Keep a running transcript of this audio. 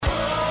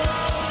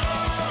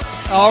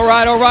All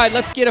right.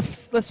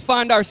 Let's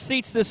find our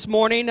seats this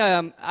morning.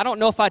 I don't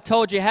know if I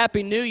told you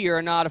Happy New Year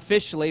or not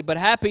officially, but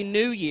Happy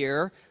New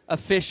Year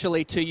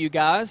officially to you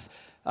guys.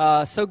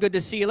 So good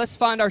to see you. Let's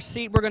find our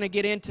seat. We're going to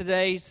get in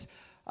today's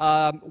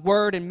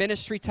word and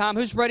ministry time.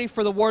 Who's ready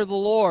for the word of the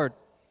Lord?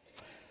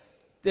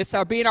 This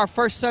being our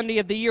first Sunday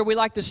of the year, we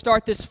like to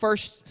start this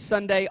first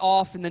Sunday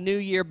off in the new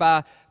year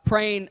by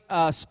praying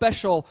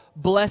special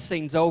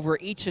blessings over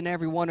each and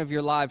every one of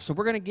your lives. So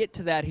we're going to get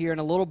to that here in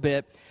a little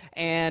bit.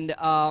 And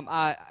I'm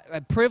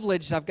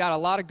privileged. I've got a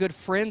lot of good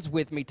friends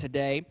with me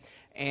today,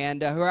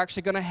 and who are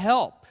actually going to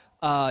help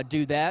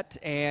do that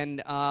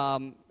and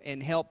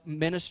help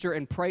minister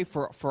and pray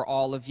for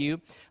all of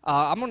you.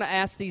 I'm going to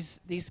ask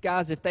these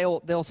guys if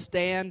they'll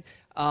stand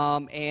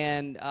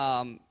and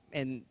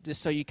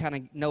just so you kind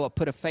of know,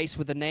 put a face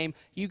with a name.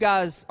 You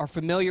guys are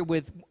familiar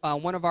with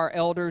one of our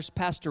elders,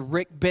 Pastor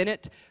Rick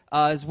Bennett,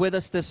 is with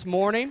us this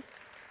morning,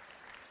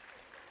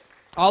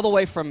 all the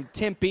way from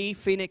Tempe,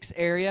 Phoenix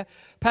area.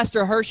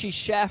 Pastor Hershey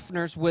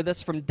Schaffner's with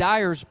us from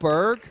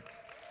Dyersburg.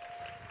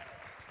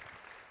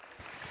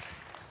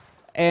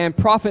 And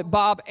Prophet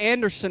Bob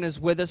Anderson is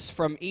with us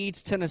from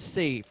Eads,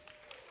 Tennessee.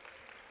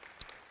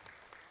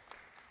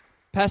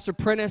 Pastor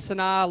Prentice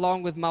and I,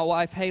 along with my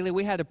wife Haley,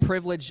 we had the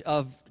privilege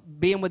of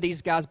being with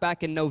these guys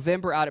back in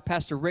November out at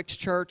Pastor Rick's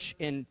church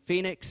in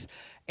Phoenix,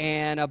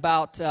 and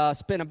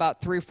spent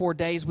about 3 or 4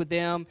 days with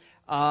them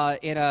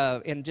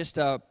in just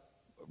a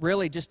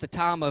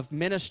time of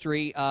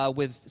ministry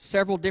with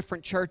several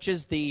different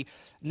churches. The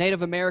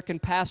Native American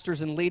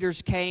pastors and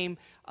leaders came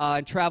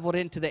and traveled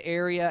into the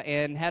area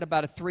and had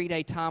about a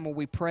 3-day time where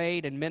we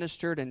prayed and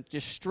ministered and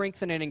just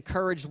strengthened and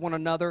encouraged one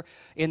another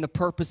in the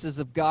purposes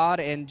of God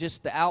and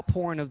just the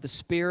outpouring of the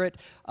Spirit.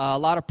 A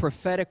lot of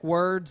prophetic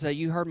words.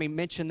 You heard me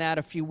mention that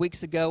a few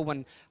weeks ago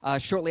when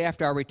shortly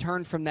after I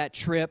returned from that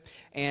trip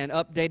and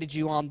updated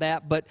you on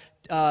that. But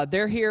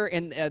they're here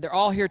and they're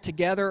all here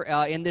together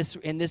in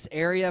this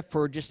area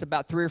for just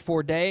about 3 or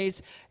 4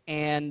 days,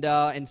 and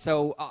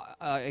so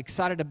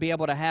excited to be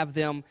able to have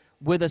them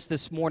with us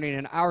this morning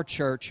in our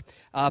church.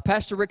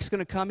 Pastor Rick's going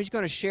to come. He's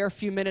going to share a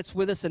few minutes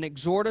with us and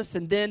exhort us,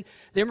 and then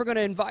we're going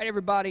to invite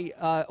everybody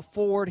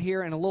forward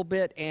here in a little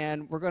bit,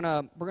 and we're going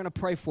to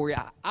pray for you.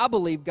 I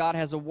believe God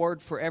has a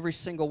word for every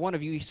single one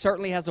of you. He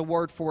certainly has a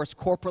word for us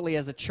corporately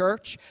as a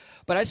church,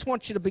 but I just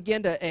want you to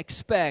begin to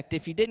expect.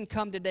 If you didn't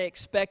come today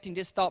expecting,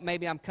 just thought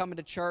maybe I'm coming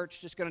to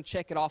church, just going to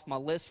check it off my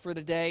list for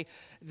today,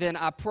 then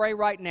I pray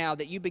right now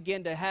that you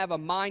begin to have a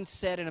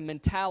mindset and a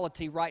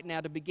mentality right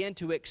now to begin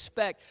to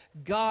expect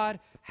God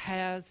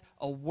has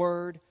a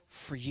word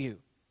for you.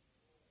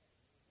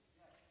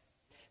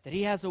 That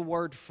He has a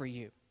word for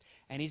you.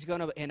 And He's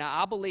going to, and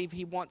I believe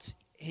He wants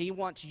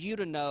you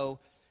to know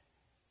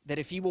that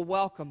if you will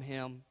welcome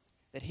Him,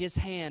 that His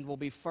hand will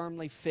be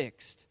firmly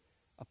fixed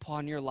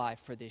upon your life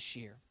for this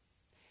year.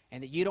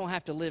 And that you don't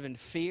have to live in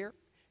fear.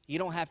 You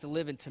don't have to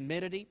live in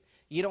timidity.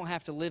 You don't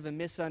have to live in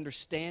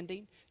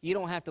misunderstanding. You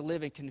don't have to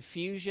live in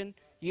confusion.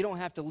 You don't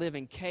have to live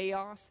in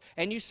chaos.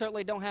 And you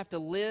certainly don't have to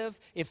live,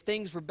 if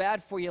things were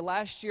bad for you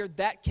last year,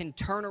 that can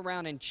turn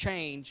around and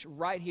change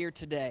right here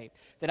today.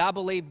 That I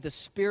believe the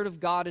Spirit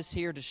of God is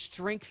here to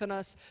strengthen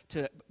us,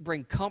 to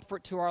bring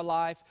comfort to our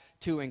life,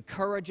 to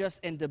encourage us,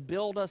 and to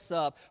build us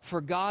up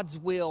for God's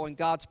will and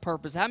God's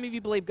purpose. How many of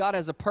you believe God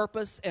has a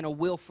purpose and a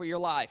will for your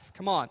life?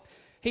 Come on.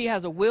 He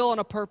has a will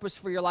and a purpose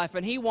for your life,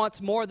 and He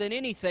wants more than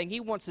anything. He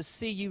wants to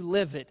see you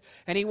live it,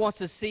 and He wants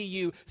to see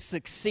you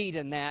succeed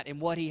in that and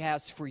what He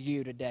has for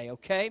you today,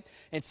 okay?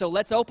 And so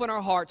let's open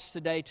our hearts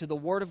today to the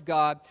Word of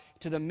God,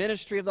 to the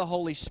ministry of the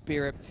Holy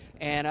Spirit,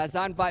 and as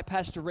I invite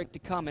Pastor Rick to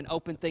come and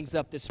open things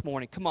up this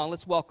morning, come on,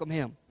 let's welcome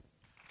him.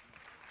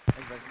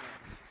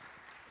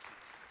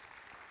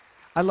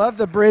 I love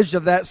the bridge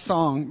of that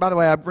song. By the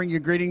way, I bring you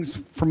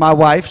greetings from my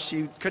wife.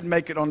 She couldn't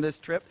make it on this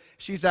trip.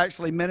 She's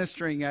actually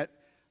ministering at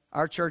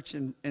our church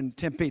in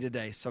Tempe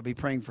today, so be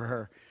praying for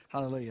her.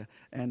 Hallelujah.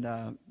 And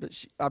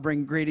I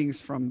bring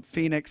greetings from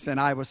Phoenix, and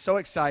I was so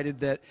excited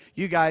that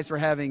you guys were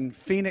having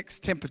Phoenix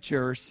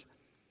temperatures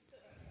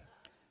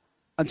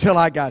until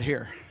I got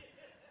here.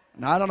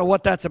 Now, I don't know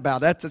what that's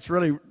about. That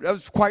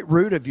was quite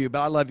rude of you,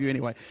 but I love you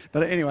anyway.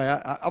 But anyway,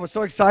 I was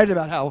so excited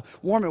about how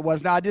warm it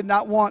was. Now, I did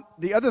not want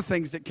the other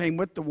things that came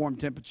with the warm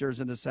temperatures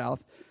in the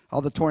south,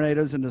 all the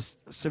tornadoes and the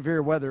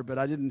severe weather, but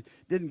I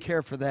didn't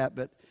care for that.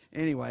 But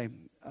anyway,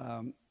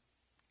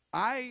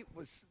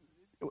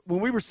 when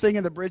we were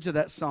singing the bridge of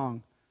that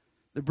song,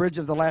 the bridge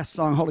of the last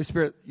song, Holy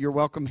Spirit, you're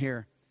welcome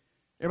here.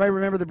 Everybody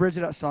remember the bridge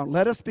of that song?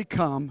 Let us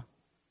become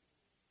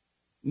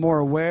more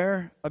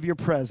aware of your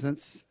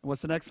presence.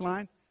 What's the next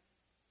line?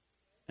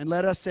 And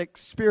let us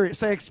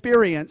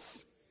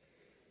experience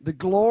the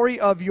glory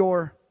of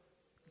your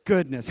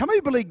goodness. How many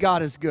believe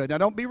God is good? Now,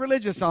 don't be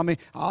religious on me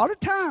all the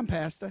time,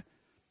 Pastor.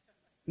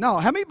 No,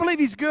 how many believe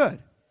He's good?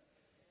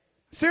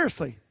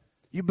 Seriously,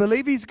 you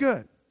believe He's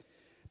good.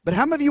 But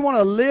how many of you want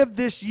to live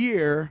this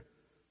year?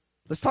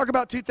 Let's talk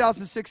about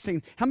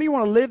 2016. How many of you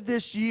want to live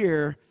this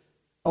year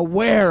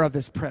aware of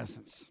His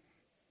presence?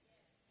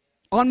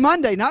 On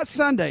Monday, not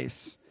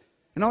Sundays.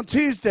 And on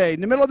Tuesday,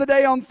 in the middle of the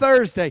day on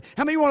Thursday.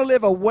 How many want to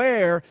live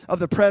aware of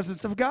the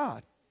presence of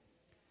God?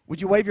 Would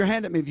you wave your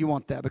hand at me if you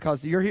want that?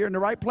 Because you're here in the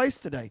right place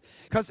today.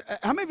 Because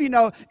how many of you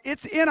know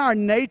it's in our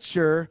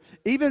nature,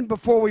 even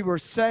before we were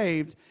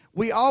saved,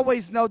 we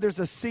always know there's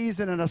a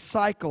season and a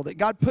cycle that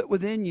God put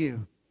within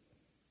you.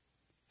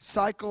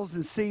 Cycles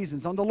and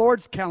seasons. On the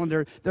Lord's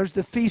calendar, there's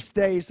the feast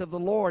days of the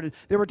Lord. And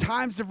there were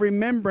times of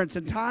remembrance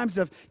and times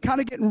of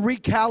kind of getting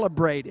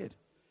recalibrated.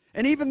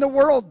 And even the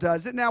world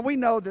does it. Now, we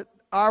know that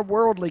our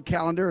worldly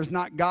calendar is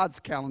not God's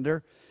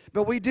calendar.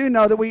 But we do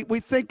know that we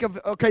think of,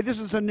 okay, this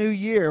is a new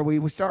year.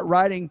 We start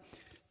writing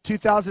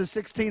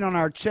 2016 on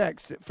our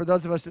checks, for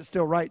those of us that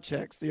still write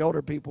checks, the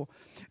older people.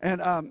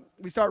 And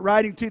we start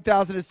writing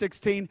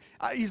 2016.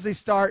 I usually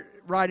start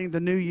writing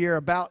the new year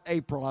about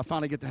April. I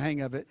finally get the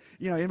hang of it.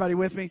 You know, anybody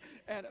with me?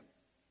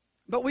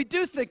 But we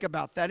do think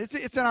about that.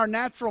 It's in our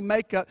natural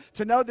makeup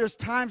to know there's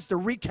times to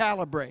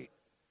recalibrate.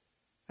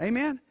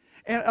 Amen?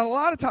 And a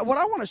lot of times, what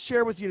I want to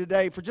share with you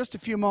today for just a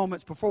few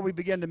moments before we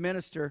begin to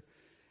minister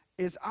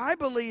is I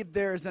believe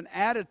there is an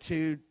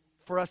attitude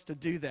for us to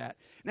do that.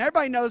 Now,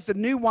 everybody knows the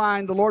new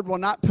wine, the Lord will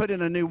not put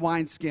in a new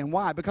wineskin.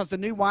 Why? Because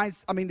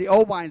the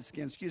old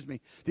wineskin,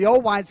 the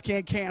old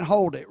wineskin can't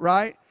hold it,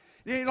 right?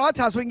 A lot of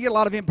times we can get a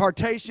lot of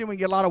impartation, we can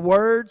get a lot of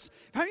words.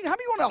 How many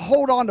want to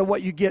hold on to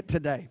what you get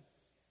today?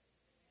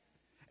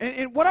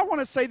 And what I want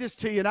to say this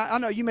to you, and I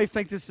know you may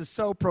think this is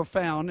so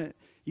profound.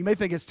 You may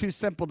think it's too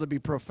simple to be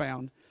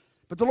profound.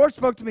 But the Lord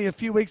spoke to me a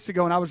few weeks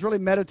ago, and I was really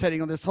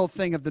meditating on this whole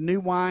thing of the new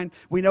wine.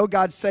 We know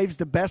God saves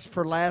the best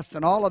for last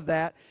and all of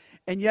that.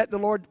 And yet the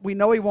Lord, we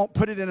know He won't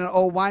put it in an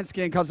old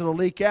wineskin because it'll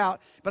leak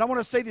out. But I want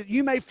to say that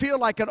you may feel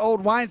like an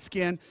old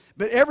wineskin,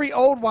 but every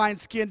old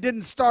wineskin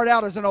didn't start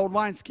out as an old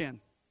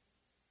wineskin.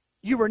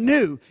 You were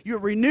new. You were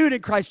renewed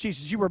in Christ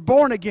Jesus. You were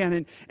born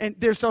again. And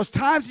there's those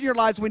times in your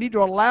lives we need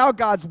to allow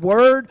God's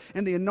Word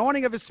and the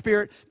anointing of His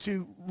Spirit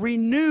to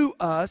renew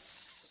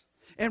us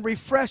and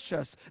refresh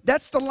us.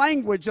 That's the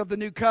language of the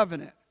new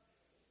covenant.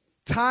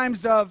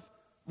 Times of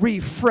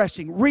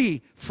refreshing,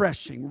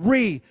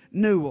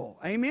 renewal.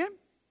 Amen?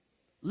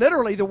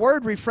 Literally, the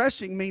word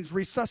refreshing means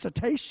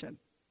resuscitation.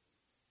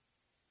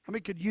 How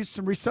many could use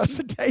some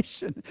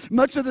resuscitation?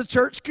 Much of the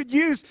church could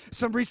use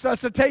some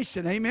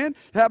resuscitation. Amen?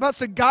 How about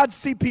some God's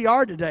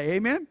CPR today?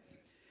 Amen?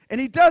 And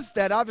He does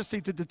that, obviously,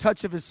 through the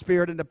touch of His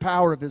Spirit and the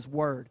power of His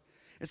Word.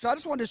 And so I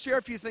just wanted to share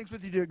a few things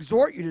with you to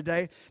exhort you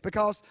today,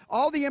 because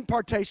all the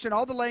impartation,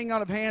 all the laying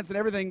on of hands and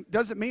everything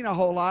doesn't mean a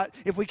whole lot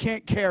if we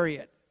can't carry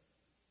it.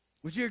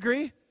 Would you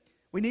agree?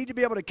 We need to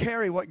be able to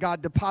carry what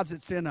God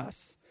deposits in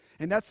us.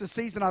 And that's the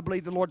season I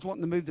believe the Lord's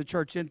wanting to move the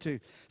church into.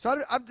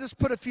 So I've just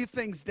put a few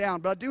things down,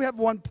 but I do have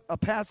a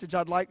passage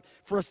I'd like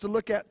for us to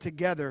look at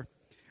together.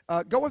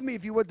 Go with me,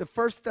 if you would, to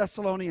 1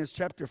 Thessalonians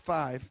chapter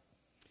 5.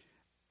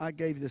 I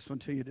gave this one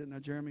to you, didn't I,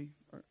 Jeremy?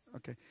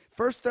 Okay.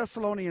 1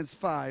 Thessalonians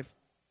 5.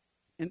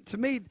 And to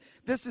me,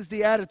 this is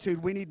the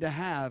attitude we need to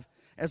have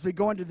as we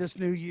go into this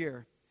new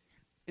year.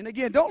 And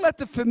again, don't let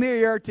the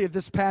familiarity of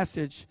this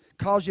passage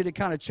cause you to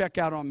kind of check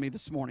out on me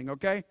this morning,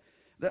 okay?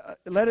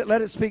 Let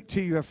it speak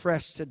to you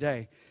afresh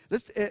today.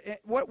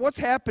 What's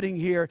happening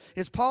here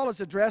is Paul is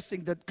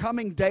addressing the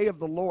coming day of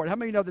the Lord. How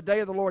many know the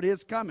day of the Lord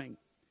is coming?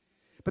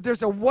 But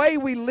there's a way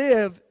we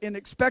live in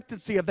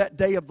expectancy of that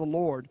day of the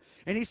Lord.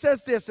 And he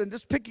says this, and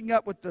just picking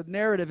up with the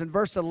narrative in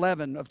verse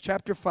 11 of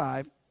chapter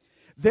 5,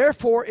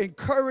 therefore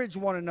encourage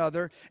one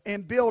another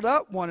and build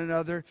up one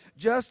another,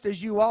 just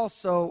as you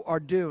also are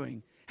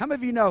doing. How many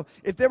of you know,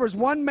 if there was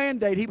one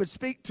mandate he would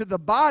speak to the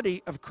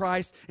body of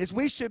Christ, is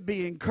we should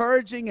be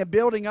encouraging and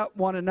building up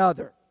one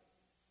another.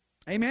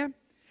 Amen?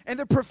 And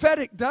the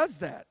prophetic does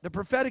that. The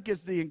prophetic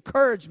is the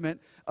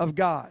encouragement of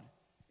God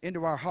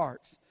into our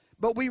hearts.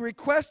 But we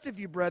request of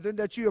you, brethren,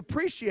 that you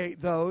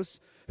appreciate those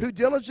who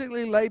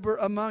diligently labor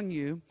among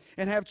you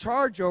and have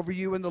charge over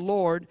you in the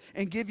Lord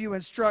and give you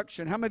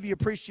instruction. How many of you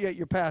appreciate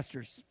your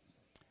pastors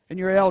and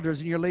your elders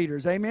and your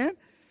leaders? Amen?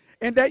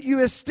 And that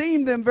you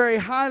esteem them very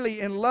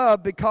highly in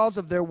love because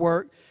of their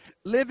work.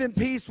 Live in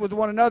peace with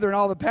one another. And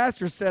all the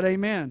pastors said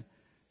amen.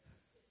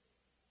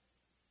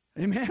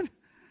 Amen?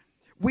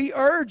 We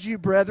urge you,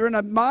 brethren,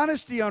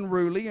 admonish the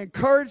unruly,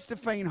 encourage the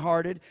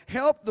faint-hearted,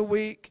 help the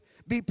weak,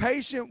 be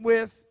patient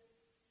with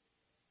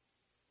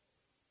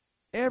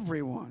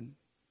everyone.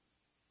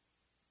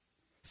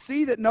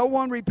 See that no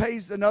one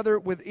repays another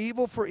with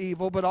evil for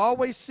evil, but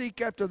always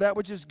seek after that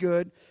which is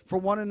good for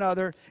one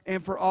another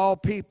and for all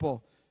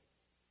people.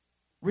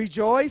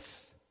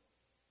 Rejoice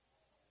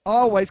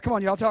always. Come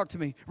on, y'all, talk to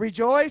me.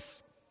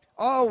 Rejoice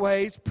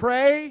always.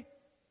 Pray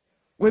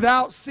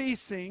without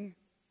ceasing.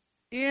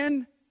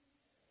 In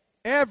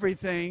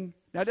everything.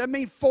 Now, that doesn't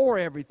mean for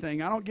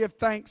everything. I don't give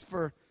thanks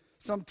for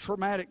some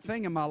traumatic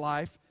thing in my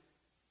life.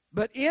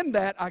 But in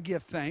that, I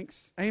give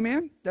thanks.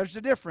 Amen? There's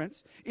a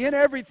difference. In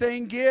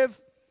everything,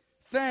 give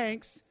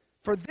thanks,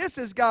 for this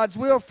is God's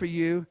will for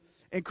you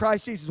in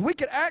Christ Jesus. We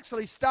could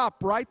actually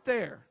stop right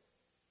there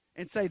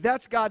and say,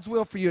 that's God's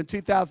will for you in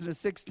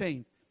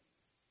 2016.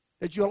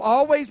 that you'll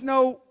always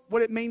know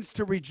what it means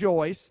to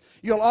rejoice.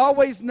 You'll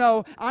always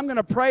know, I'm going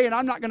to pray and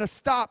I'm not going to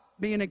stop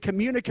being in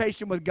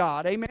communication with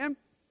God. Amen?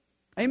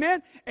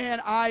 Amen? And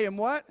I am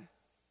what?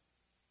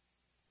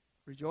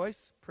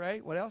 Rejoice, pray.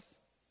 What else?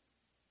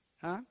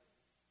 Huh?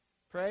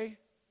 Pray.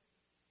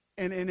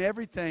 And in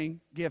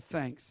everything, give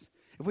thanks.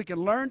 If we can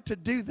learn to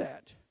do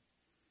that,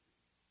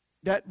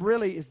 that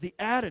really is the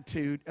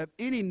attitude of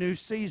any new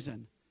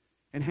season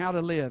and how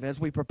to live as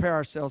we prepare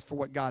ourselves for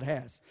what God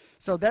has.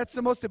 So that's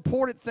the most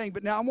important thing.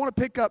 But now I want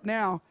to pick up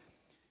now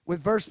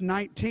with verse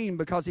 19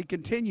 because he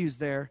continues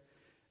there.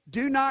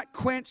 Do not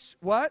quench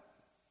what?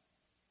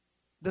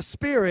 The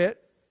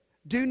Spirit.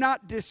 Do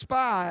not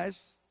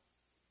despise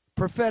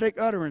prophetic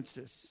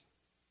utterances,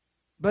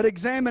 but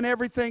examine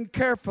everything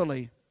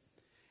carefully.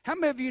 How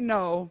many of you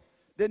know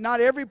that not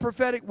every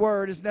prophetic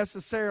word is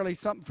necessarily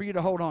something for you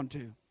to hold on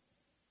to?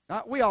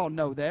 We all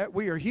know that.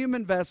 We are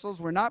human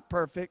vessels. We're not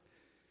perfect.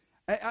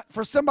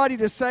 For somebody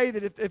to say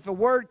that if a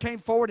word came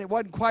forward and it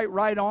wasn't quite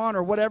right on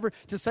or whatever,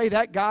 to say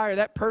that guy or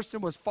that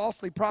person was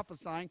falsely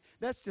prophesying,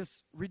 that's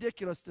just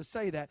ridiculous to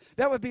say that.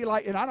 That would be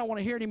like, and I don't want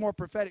to hear any more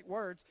prophetic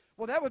words.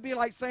 Well, that would be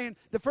like saying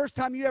the first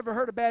time you ever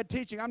heard a bad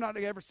teaching, I'm not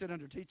going to ever sit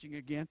under teaching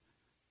again.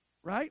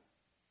 Right?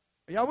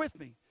 Are y'all with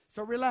me?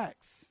 So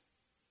relax.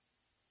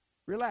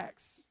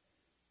 Relax.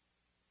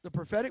 The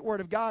prophetic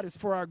word of God is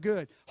for our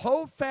good.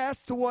 Hold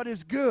fast to what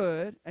is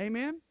good.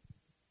 Amen?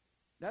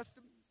 That's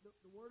the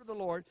word of the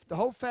Lord. To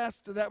hold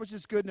fast to that which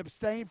is good and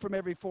abstain from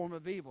every form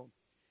of evil.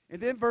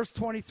 And then verse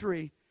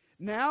 23.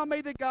 Now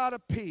may the God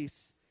of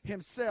peace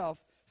himself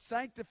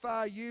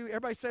sanctify you.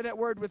 Everybody say that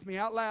word with me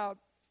out loud.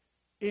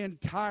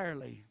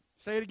 Entirely.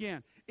 Say it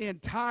again.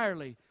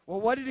 Entirely. Well,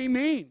 what did he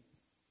mean?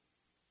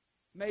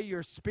 May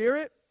your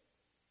spirit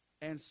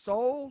and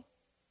soul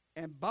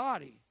and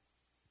body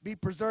be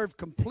preserved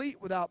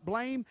complete without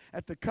blame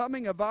at the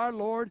coming of our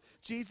Lord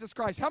Jesus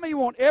Christ. How many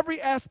want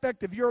every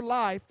aspect of your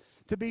life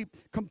to be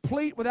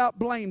complete without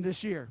blame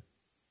this year?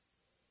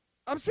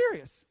 I'm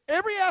serious.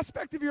 Every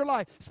aspect of your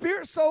life,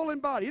 spirit, soul,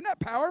 and body. Isn't that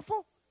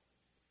powerful?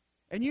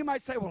 And you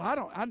might say, well, I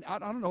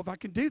don't know if I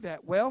can do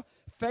that. Well,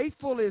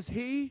 faithful is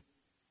he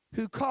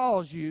who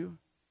calls you,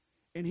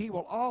 and he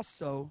will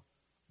also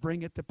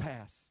bring it to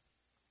pass.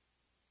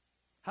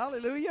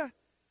 Hallelujah.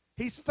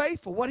 He's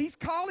faithful. What he's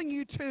calling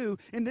you to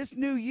in this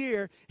new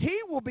year, he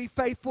will be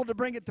faithful to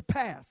bring it to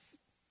pass.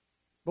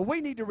 But we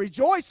need to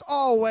rejoice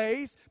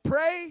always,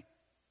 pray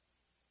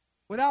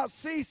without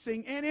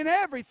ceasing, and in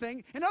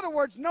everything. In other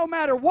words, no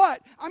matter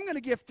what, I'm going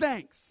to give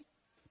thanks.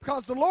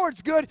 Because the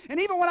Lord's good, and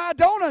even when I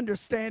don't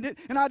understand it,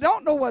 and I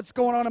don't know what's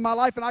going on in my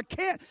life, and I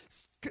can't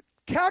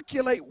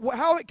calculate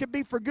how it could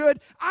be for good,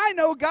 I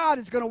know God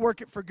is going to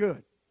work it for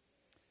good.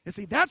 You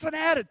see, that's an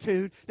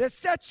attitude that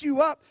sets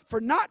you up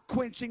for not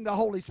quenching the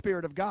Holy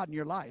Spirit of God in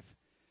your life.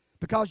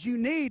 Because you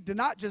need to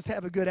not just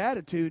have a good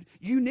attitude,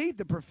 you need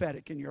the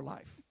prophetic in your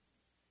life.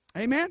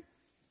 Amen?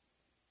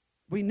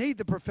 We need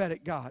the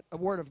prophetic God, a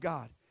word of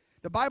God.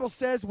 The Bible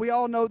says, we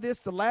all know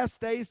this, the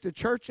last days, the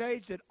church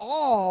age, that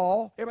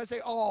all, everybody say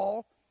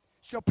all,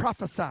 shall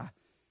prophesy.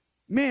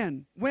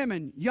 Men,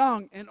 women,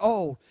 young and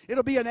old.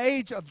 It'll be an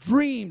age of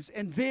dreams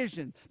and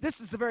vision.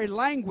 This is the very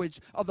language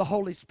of the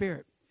Holy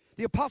Spirit.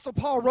 The Apostle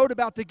Paul wrote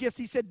about the gifts.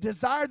 He said,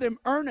 desire them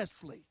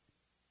earnestly.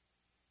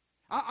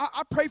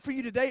 I pray for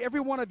you today, every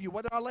one of you,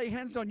 whether I lay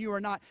hands on you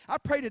or not. I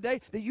pray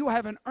today that you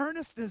have an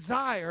earnest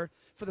desire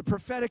for the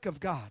prophetic of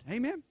God.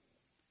 Amen?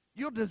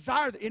 You'll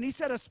desire that. And he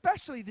said,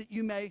 especially that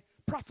you may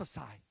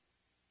prophesy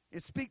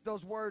and speak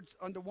those words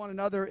unto one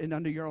another and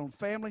unto your own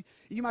family.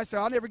 You might say,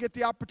 I'll never get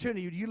the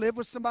opportunity. Do you live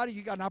with somebody?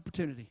 You got an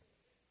opportunity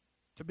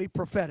to be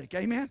prophetic.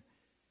 Amen?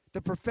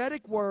 The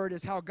prophetic word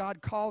is how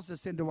God calls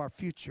us into our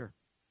future.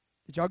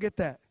 Did y'all get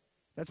that?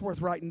 That's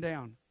worth writing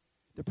down.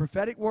 The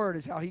prophetic word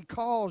is how he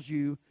calls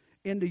you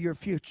into your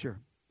future.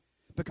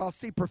 Because,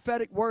 see,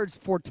 prophetic words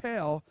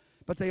foretell,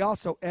 but they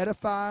also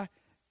edify,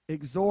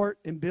 exhort,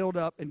 and build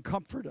up and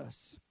comfort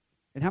us.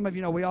 And how many of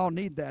you know we all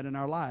need that in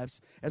our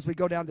lives as we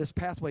go down this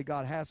pathway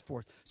God has for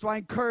us? So I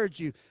encourage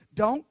you,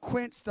 don't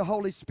quench the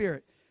Holy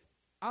Spirit.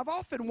 I've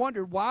often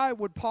wondered, why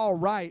would Paul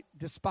write,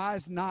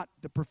 despise not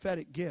the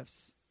prophetic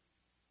gifts?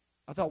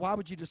 I thought, why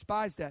would you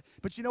despise that?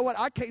 But you know what?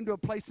 I came to a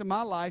place in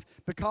my life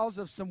because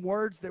of some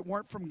words that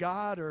weren't from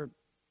God or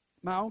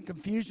my own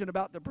confusion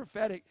about the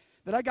prophetic,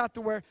 that I got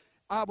to where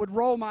I would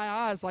roll my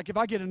eyes like if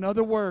I get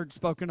another word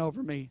spoken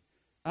over me.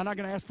 I'm not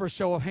going to ask for a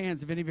show of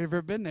hands if any of you have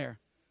ever been there.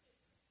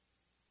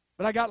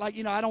 But I got like,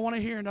 I don't want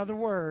to hear another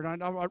word.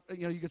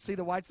 You could see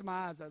the whites of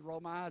my eyes. I'd roll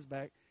my eyes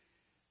back.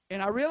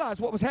 And I realized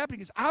what was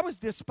happening is I was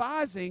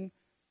despising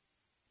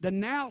the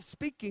now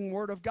speaking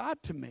word of God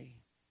to me.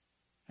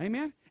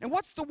 Amen? And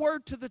what's the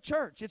word to the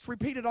church? It's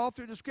repeated all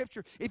through the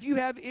Scripture. If you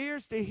have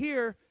ears to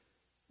hear,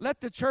 let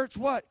the church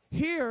what?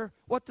 Hear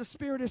what the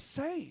Spirit is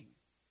saying.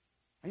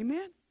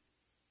 Amen?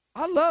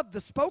 I love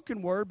the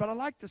spoken word, but I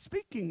like the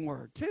speaking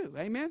word too.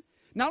 Amen?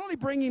 Not only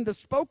bringing the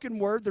spoken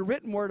word, the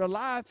written word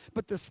alive,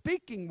 but the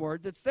speaking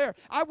word that's there.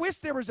 I wish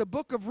there was a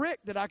book of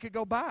Rick that I could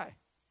go buy.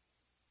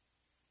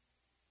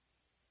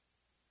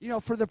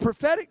 for the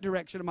prophetic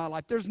direction of my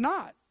life. There's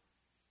not.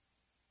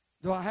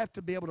 Do I have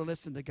to be able to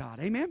listen to God?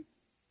 Amen?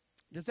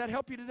 Does that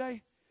help you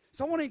today?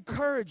 So I want to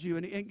encourage you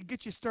and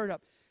get you stirred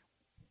up.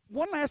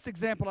 One last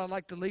example I'd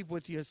like to leave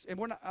with you is, and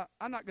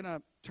I'm not going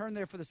to turn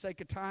there for the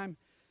sake of time,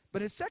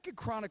 but in 2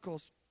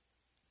 Chronicles,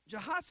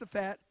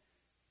 Jehoshaphat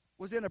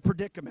was in a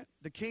predicament.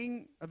 The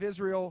king of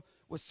Israel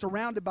was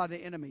surrounded by the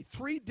enemy.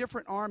 3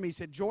 different armies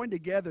had joined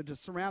together to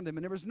surround them,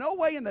 and there was no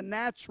way in the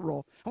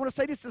natural. I want to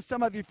say this to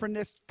some of you for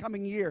this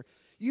coming year.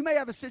 You may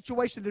have a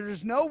situation that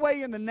there's no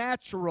way in the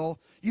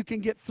natural you can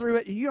get through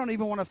it, and you don't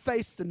even want to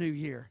face the new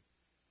year.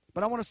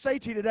 But I want to say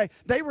to you today,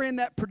 they were in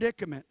that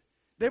predicament.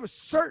 They were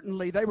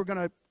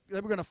going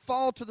to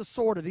fall to the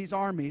sword of these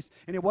armies,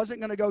 and it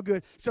wasn't going to go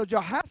good. So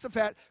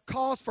Jehoshaphat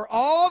calls for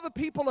all the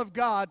people of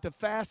God to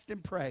fast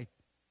and pray.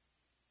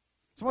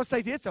 So I want to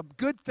say it's a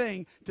good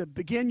thing to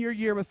begin your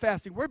year with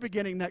fasting. We're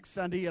beginning next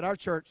Sunday at our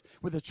church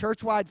with a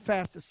church-wide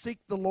fast to seek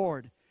the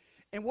Lord.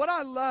 And what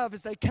I love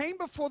is they came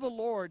before the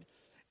Lord,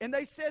 and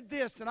they said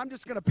this, and I'm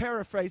just going to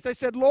paraphrase. They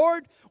said,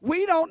 Lord,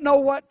 we don't know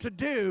what to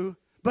do,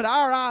 but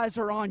our eyes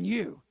are on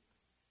you.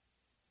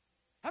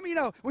 How many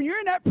know, when you're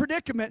in that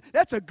predicament,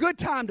 that's a good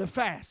time to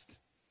fast.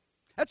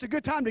 That's a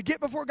good time to get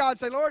before God and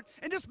say, Lord,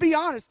 and just be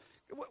honest.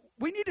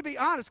 We need to be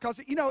honest because,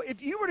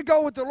 if you were to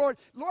go with the Lord,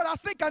 Lord, I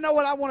think I know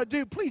what I want to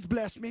do. Please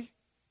bless me.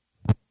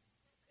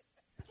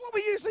 That's what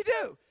we usually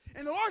do.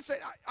 And the Lord said,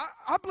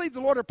 I believe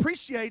the Lord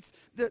appreciates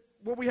that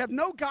where we have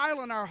no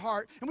guile in our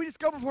heart, and we just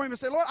go before Him and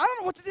say, Lord, I don't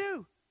know what to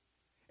do.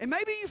 And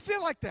maybe you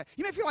feel like that.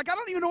 You may feel like, I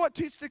don't even know what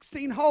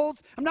 2:16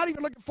 holds. I'm not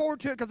even looking forward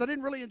to it because I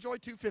didn't really enjoy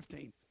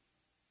 2:15.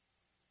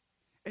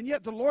 And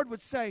yet the Lord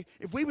would say,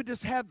 if we would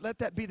just let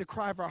that be the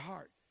cry of our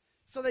heart.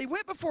 So they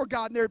went before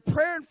God, and they're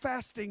prayer and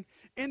fasting,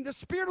 and the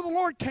Spirit of the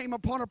Lord came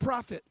upon a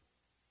prophet.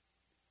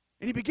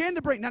 And he began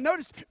to bring. Now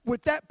notice,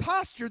 with that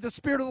posture, the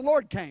Spirit of the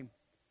Lord came.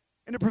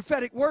 And the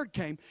prophetic word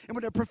came. And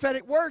when the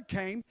prophetic word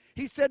came,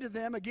 he said to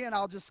them, again,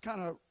 I'll just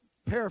kind of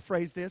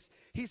paraphrase this.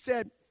 He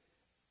said,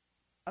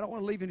 I don't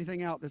want to leave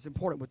anything out that's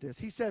important with this.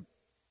 He said,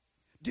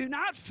 do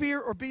not fear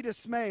or be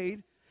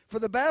dismayed, for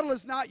the battle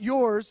is not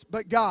yours,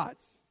 but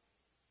God's.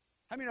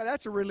 I mean,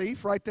 that's a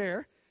relief right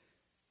there.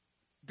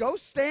 Go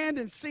stand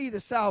and see the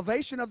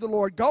salvation of the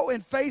Lord. Go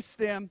and face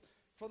them,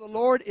 for the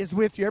Lord is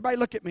with you. Everybody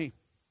look at me.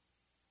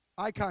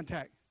 Eye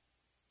contact.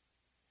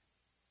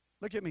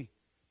 Look at me.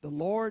 The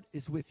Lord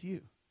is with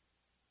you.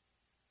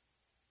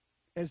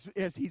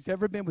 As He's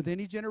ever been with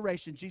any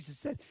generation, Jesus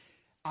said,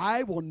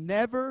 I will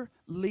never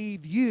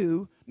leave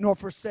you nor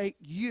forsake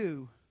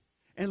you.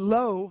 And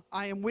lo,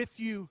 I am with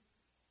you.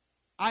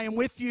 I am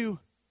with you.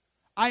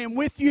 I am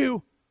with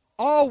you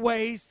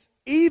always,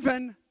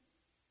 even,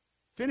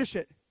 finish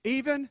it,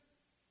 even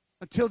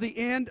until the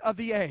end of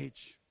the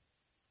age.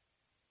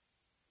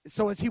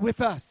 So is He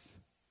with us?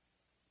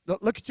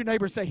 Look at your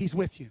neighbor and say, He's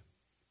with you.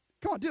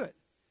 Come on, do it.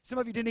 Some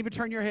of you didn't even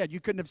turn your head. You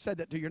couldn't have said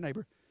that to your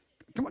neighbor.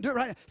 Come on, do it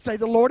right now. Say,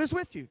 the Lord is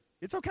with you.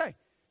 It's okay.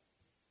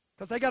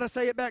 Because they got to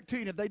say it back to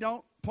you. And if they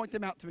don't, point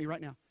them out to me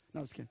right now. No,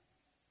 I was kidding.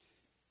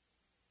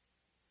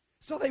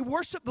 So they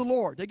worship the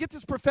Lord. They get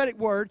this prophetic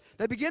word.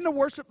 They begin to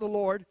worship the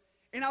Lord.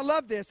 And I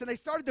love this. And they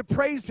started to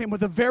praise Him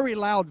with a very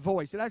loud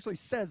voice. It actually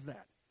says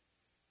that.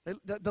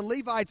 The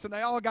Levites, and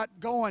they all got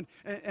going.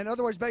 In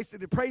other words, basically,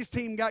 the praise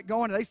team got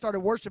going, and they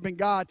started worshiping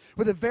God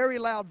with a very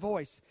loud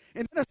voice.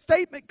 And then a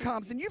statement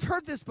comes, and you've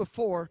heard this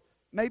before,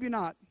 maybe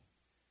not.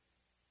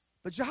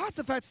 But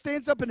Jehoshaphat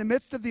stands up in the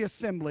midst of the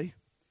assembly.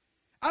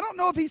 I don't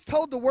know if he's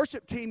told the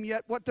worship team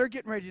yet what they're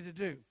getting ready to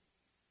do.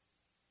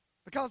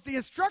 Because the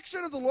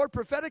instruction of the Lord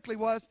prophetically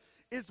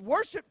is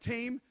worship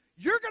team,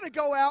 you're going to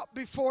go out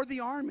before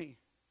the army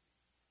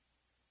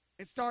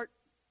and start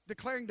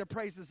declaring the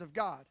praises of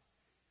God.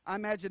 I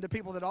imagine the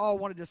people that all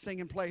wanted to sing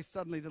and play,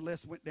 suddenly the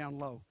list went down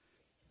low.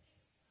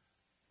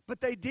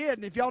 But they did,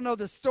 and if y'all know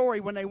the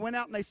story, when they went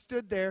out and they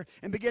stood there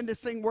and began to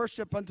sing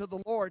worship unto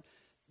the Lord,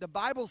 the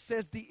Bible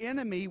says the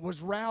enemy was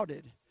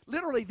routed.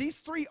 Literally, these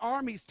 3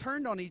 armies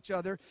turned on each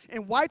other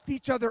and wiped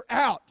each other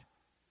out.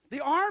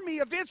 The army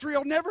of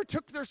Israel never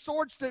took their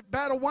swords to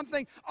battle one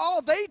thing.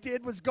 All they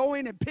did was go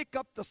in and pick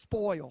up the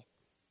spoil.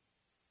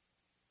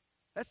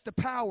 That's the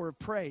power of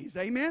praise.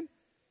 Amen?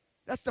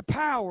 That's the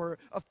power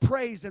of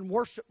praise and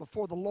worship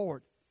before the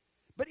Lord.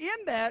 But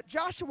in that,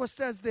 Joshua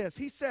says this.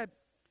 He said,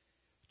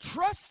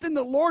 trust in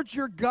the Lord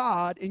your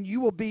God and you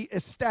will be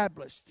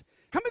established.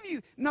 How many of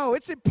you know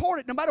it's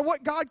important, no matter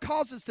what God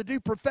calls us to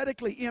do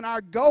prophetically in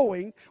our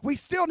going, we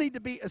still need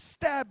to be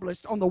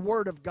established on the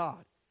Word of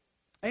God.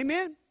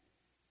 Amen?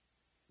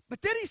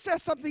 But then he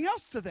says something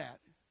else to that.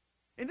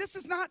 And this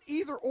is not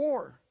either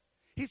or.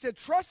 He said,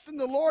 trust in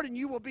the Lord and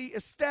you will be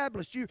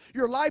established.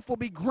 Your life will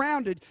be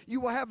grounded.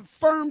 You will have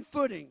firm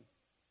footing.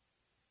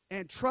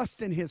 And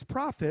trust in His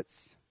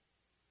prophets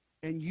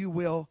and you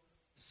will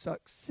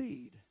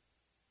succeed.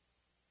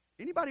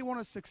 Anybody want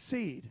to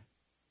succeed?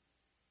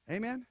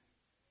 Amen?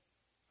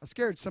 I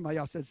scared some of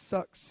y'all said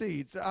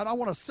succeed. I don't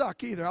want to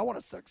suck either. I want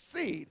to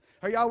succeed.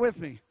 Are y'all with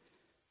me?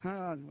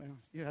 Well,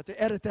 you have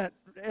to edit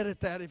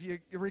that if you're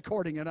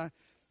recording it.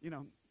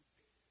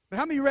 But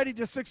how many are ready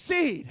to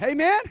succeed?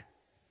 Amen?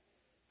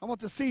 I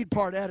want the seed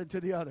part added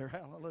to the other.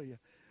 Hallelujah.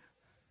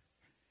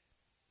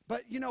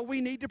 But,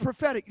 we need the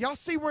prophetic. Y'all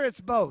see where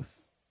it's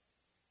both?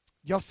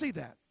 Y'all see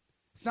that?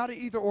 It's not an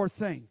either-or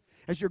thing.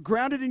 As you're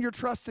grounded in your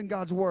trust in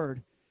God's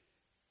word,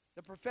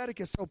 the prophetic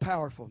is so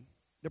powerful.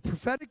 The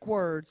prophetic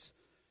words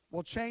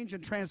will change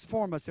and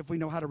transform us if we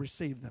know how to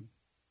receive them.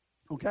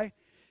 Okay?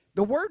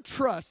 The word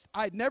trust,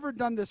 I'd never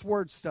done this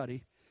word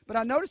study, but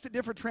I noticed that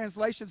different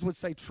translations would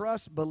say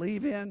trust,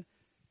 believe in,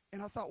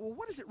 and I thought, well,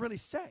 what does it really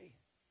say?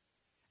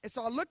 And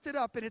so I looked it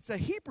up, and it's a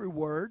Hebrew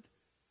word,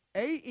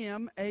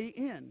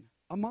 A-M-A-N,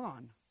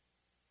 aman.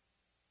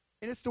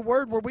 And it's the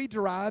word where we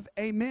derive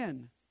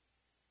amen.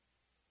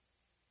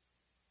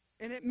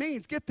 And it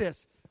means, get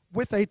this,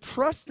 with a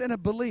trust and a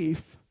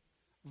belief,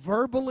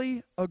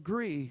 verbally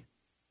agree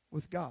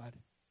with God.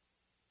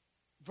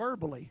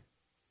 Verbally.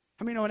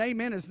 How many know an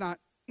amen is not,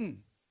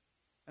 An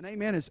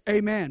amen is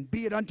amen,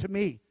 be it unto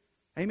me.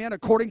 Amen,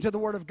 according to the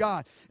word of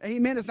God.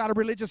 Amen is not a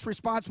religious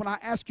response when I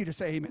ask you to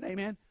say amen.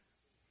 Amen.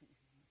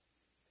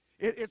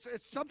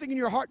 It's something in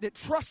your heart that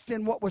trusts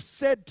in what was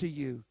said to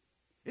you.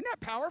 Isn't that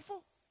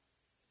powerful?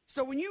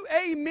 So when you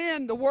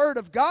amen the word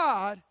of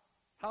God,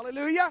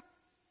 hallelujah,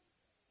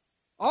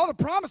 all the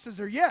promises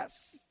are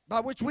yes, by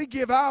which we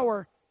give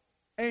our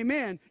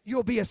amen,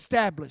 you'll be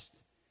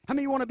established. How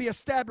many of you want to be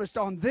established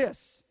on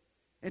this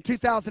in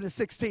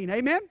 2016?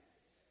 Amen?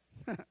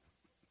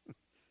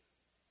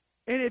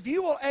 And if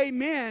you will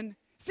amen,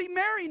 see,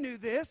 Mary knew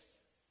this.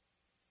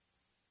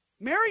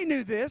 Mary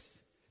knew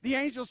this. The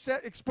angel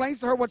explains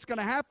to her what's going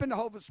to happen. The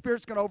Holy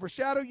Spirit's going to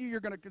overshadow you.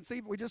 You're going to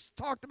conceive. We just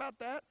talked about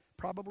that,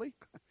 probably.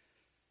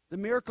 The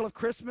miracle of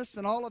Christmas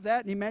and all of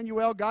that. And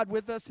Emmanuel, God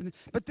with us.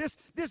 But this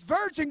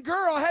virgin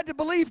girl had to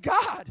believe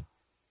God.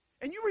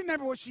 And you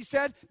remember what she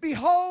said.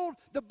 Behold,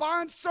 the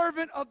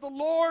bondservant of the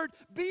Lord,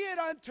 be it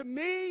unto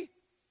me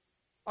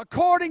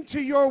according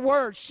to your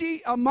word.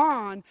 She,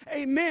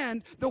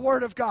 amen, the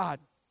word of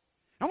God.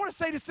 I want to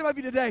say to some of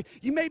you today,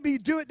 you may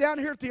do it down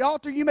here at the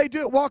altar, you may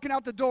do it walking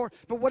out the door,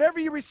 but whatever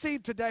you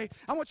receive today,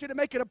 I want you to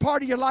make it a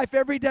part of your life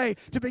every day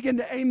to begin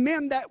to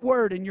amen that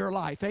word in your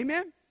life.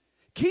 Amen?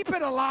 Keep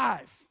it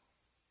alive.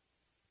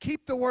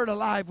 Keep the word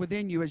alive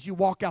within you as you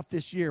walk out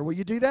this year. Will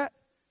you do that?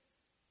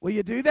 Will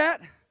you do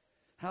that?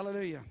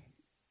 Hallelujah.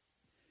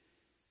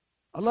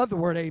 I love the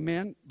word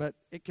amen, but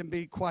it can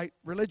be quite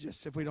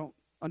religious if we don't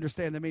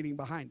understand the meaning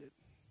behind it.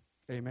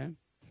 Amen.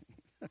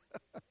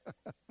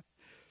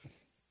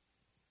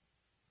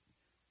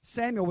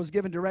 Samuel was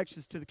given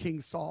directions to the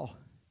king Saul.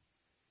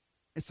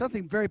 And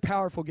something very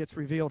powerful gets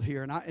revealed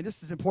here. And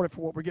this is important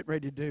for what we're getting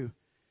ready to do.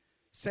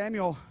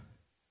 Samuel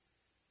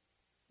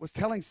was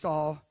telling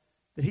Saul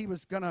that he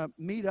was going to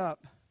meet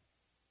up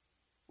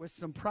with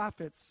some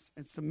prophets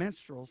and some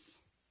minstrels.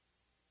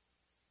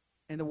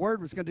 And the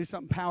word was going to do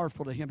something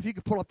powerful to him. If you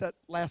could pull up that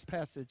last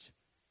passage.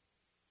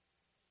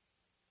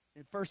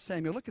 In 1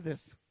 Samuel, look at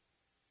this.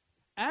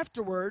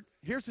 Afterward,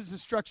 here's his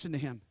instruction to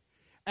him.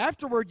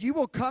 Afterward, you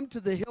will come to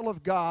the hill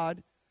of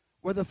God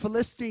where the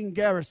Philistine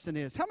garrison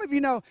is. How many of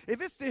you know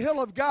if it's the hill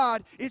of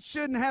God, it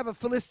shouldn't have a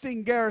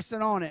Philistine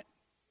garrison on it?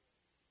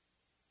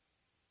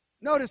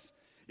 Notice,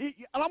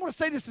 I want to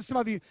say this to some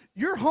of you.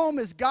 Your home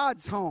is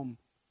God's home.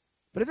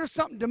 But if there's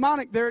something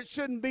demonic there, it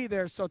shouldn't be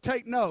there. So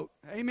take note.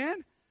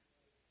 Amen?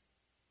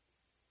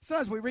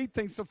 Sometimes we read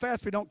things so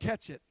fast we don't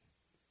catch it.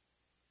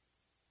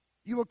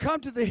 You will come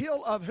to the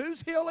hill of,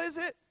 whose hill is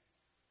it?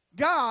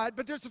 God,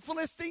 but there's a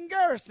Philistine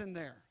garrison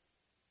there.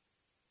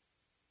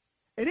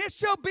 And it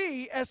shall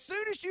be, as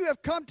soon as you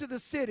have come to the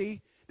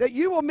city, that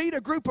you will meet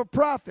a group of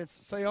prophets.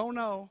 Say, oh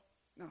no.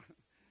 No.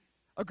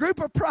 A group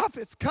of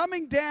prophets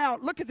coming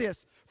down, look at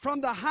this,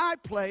 from the high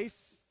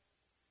place.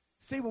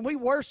 See, when we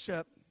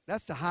worship,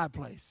 that's the high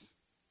place.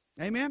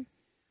 Amen?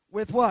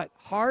 With what?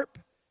 Harp,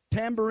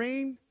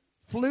 tambourine,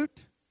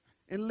 flute,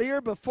 and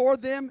lyre before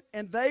them,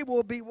 and they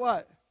will be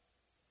what?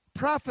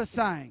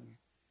 Prophesying.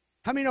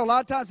 How many know a lot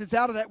of times it's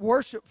out of that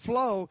worship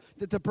flow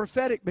that the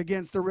prophetic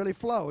begins to really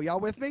flow? Y'all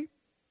with me?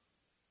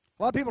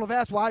 A lot of people have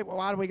asked, why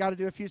do we got to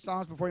do a few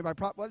songs before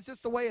anybody Well, it's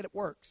just the way it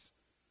works.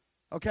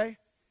 Okay?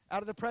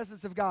 Out of the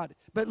presence of God.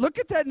 But look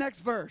at that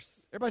next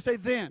verse. Everybody say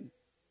then.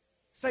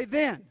 Say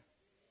then.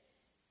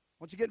 I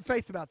want you to get in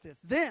faith about this.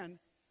 Then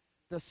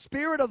the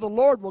Spirit of the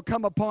Lord will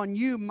come upon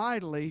you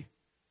mightily,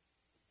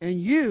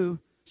 and you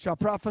shall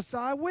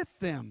prophesy with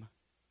them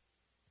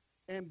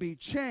and be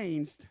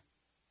changed.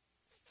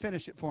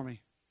 Finish it for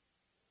me.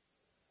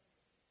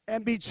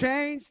 And be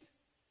changed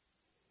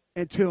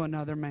into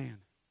another man.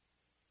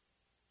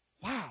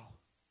 Wow.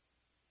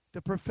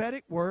 The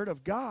prophetic word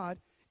of God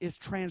is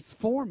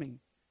transforming.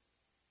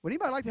 Would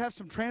anybody like to have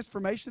some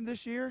transformation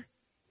this year?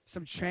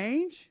 Some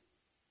change?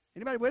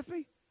 Anybody with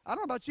me? I don't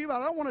know about you, but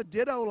I don't want to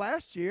ditto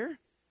last year.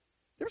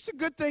 There's some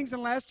good things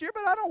in last year,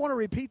 but I don't want to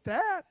repeat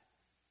that.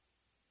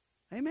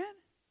 Amen?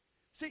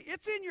 See,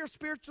 it's in your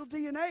spiritual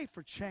DNA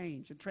for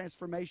change and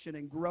transformation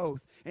and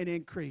growth and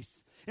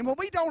increase. And when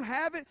we don't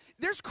have it,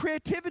 there's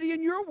creativity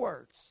in your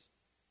words.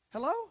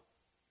 Hello?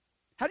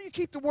 How do you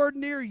keep the word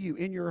near you?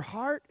 In your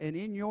heart and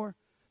in your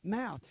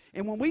mouth.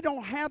 And when we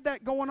don't have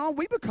that going on,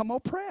 we become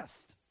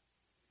oppressed.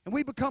 And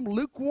we become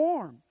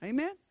lukewarm.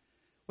 Amen?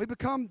 We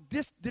become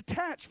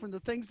detached from the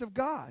things of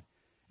God.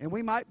 And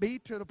we might be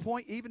to the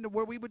point even to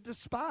where we would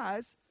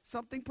despise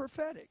something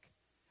prophetic.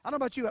 I don't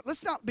know about you.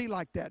 Let's not be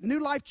like that. New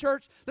Life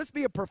Church, let's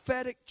be a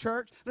prophetic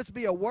church. Let's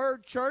be a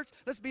word church.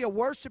 Let's be a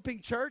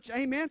worshiping church.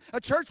 Amen?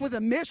 A church with a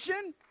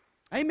mission.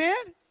 Amen?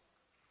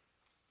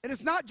 And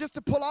it's not just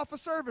to pull off a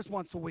service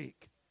once a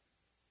week,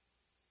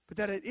 but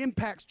that it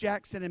impacts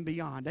Jackson and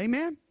beyond.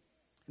 Amen?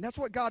 And that's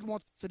what God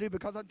wants us to do,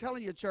 because I'm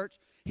telling you, church,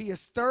 He is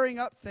stirring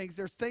up things.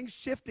 There's things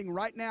shifting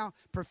right now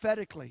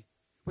prophetically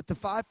with the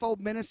fivefold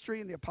ministry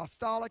and the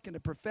apostolic and the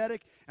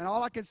prophetic. And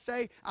all I can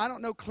say, I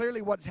don't know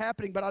clearly what's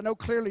happening, but I know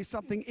clearly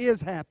something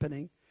is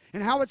happening.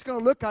 And how it's going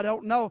to look, I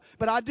don't know.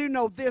 But I do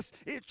know this.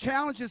 It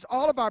challenges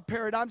all of our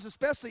paradigms,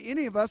 especially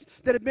any of us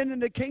that have been in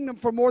the kingdom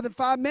for more than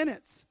 5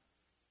 minutes.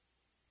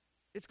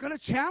 It's going to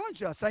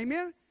challenge us.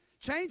 Amen?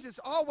 Change is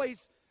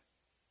always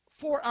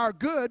for our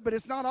good, but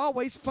it's not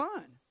always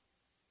fun.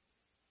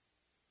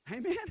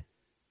 Amen?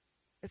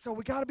 And so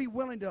we got to be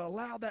willing to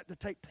allow that to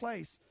take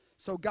place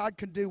so God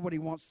can do what He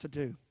wants to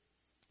do.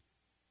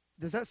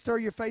 Does that stir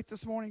your faith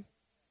this morning?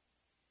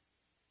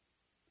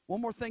 One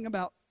more thing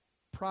about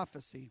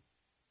prophecy.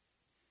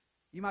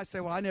 You might say,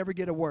 well, I never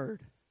get a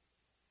word.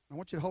 I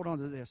want you to hold on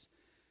to this.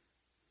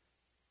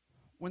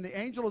 When the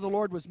angel of the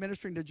Lord was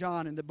ministering to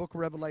John in the book of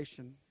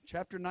Revelation,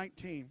 chapter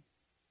 19,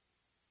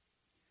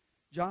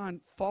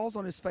 John falls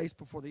on his face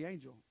before the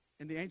angel,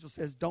 and the angel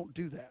says, don't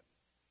do that.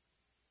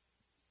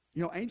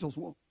 You know, angels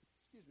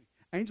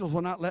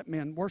will not let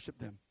men worship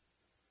them.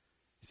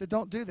 He said,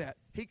 don't do that.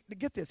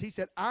 Get this. He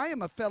said, I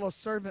am a fellow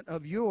servant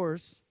of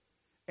yours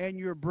and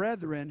your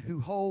brethren who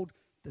hold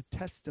the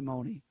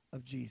testimony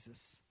of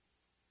Jesus.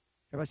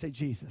 Everybody say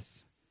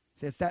Jesus.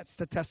 Says that's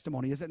the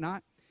testimony, is it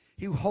not?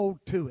 Who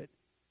hold to it.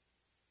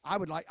 I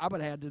would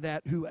add to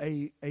that who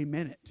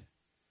amen it.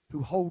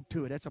 Who hold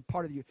to it. That's a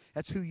part of you.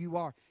 That's who you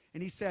are.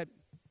 And he said,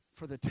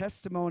 for the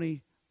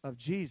testimony of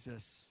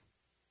Jesus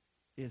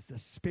is the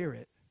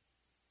spirit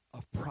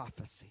of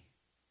prophecy.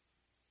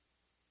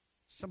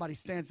 Somebody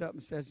stands up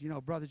and says, you know,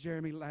 Brother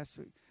Jeremy,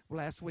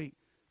 last week,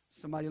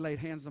 somebody laid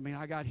hands on me and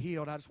I got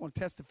healed. I just want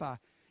to testify.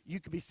 You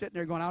could be sitting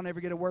there going, I'll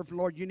never get a word from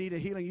the Lord. You need a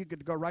healing. You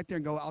could go right there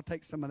and go, I'll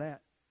take some of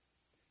that.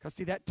 Because,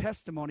 see, that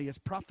testimony is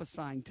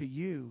prophesying to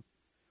you.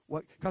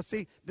 Because,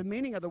 see, the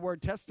meaning of the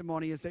word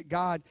testimony is that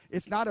God,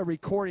 it's not a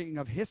recording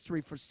of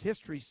history for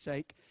history's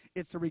sake.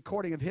 It's a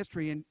recording of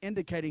history and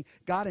indicating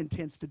God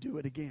intends to do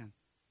it again.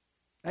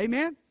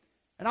 Amen?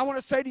 And I want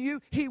to say to you,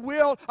 He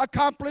will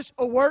accomplish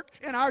a work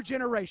in our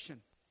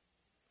generation.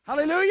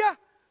 Hallelujah?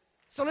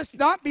 So let's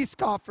not be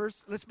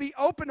scoffers. Let's be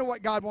open to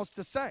what God wants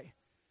to say.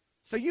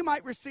 So you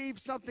might receive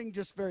something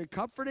just very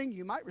comforting.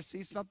 You might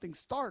receive something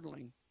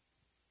startling.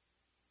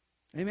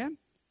 Amen?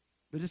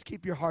 But just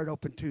keep your heart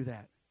open to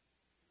that.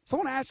 So I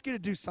want to ask you to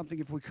do something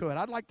if we could.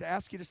 I'd like to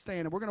ask you to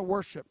stand, and we're going to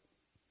worship.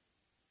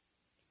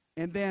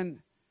 And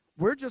then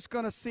we're just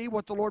going to see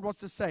what the Lord wants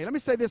to say. Let me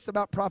say this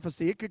about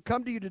prophecy. It could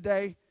come to you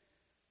today.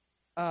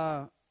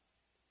 There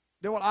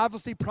will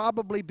obviously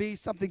probably be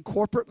something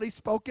corporately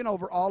spoken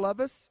over all of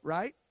us,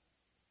 right?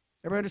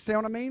 Everybody understand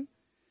what I mean?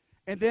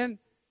 And then,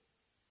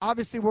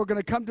 obviously, we're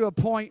going to come to a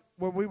point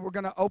where we're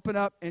going to open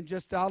up and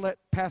just, I'll let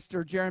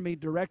Pastor Jeremy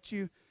direct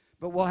you,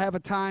 but we'll have a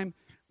time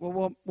where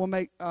we'll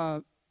make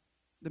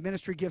the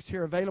ministry gifts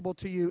here available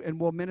to you, and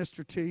we'll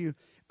minister to you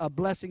a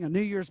blessing, a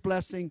New Year's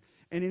blessing,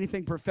 and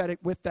anything prophetic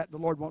with that the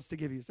Lord wants to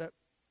give you. Is that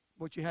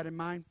what you had in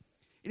mind?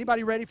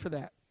 Anybody ready for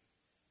that?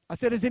 I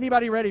said, is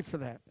anybody ready for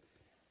that?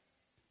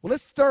 Well,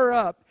 let's stir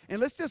up,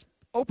 and let's just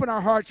open our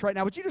hearts right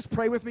now. Would you just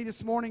pray with me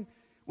this morning?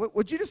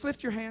 Would you just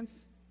lift your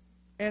hands?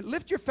 And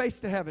lift your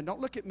face to heaven. Don't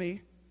look at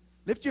me.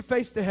 Lift your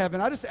face to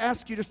heaven. I just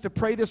ask you just to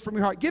pray this from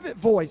your heart. Give it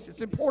voice.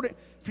 It's important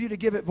for you to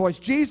give it voice.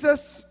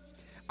 Jesus,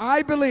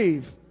 I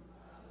believe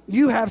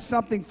you have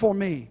something for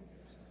me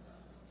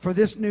for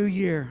this new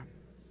year.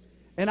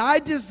 And I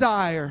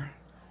desire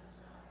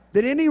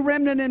that any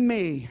remnant in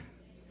me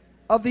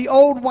of the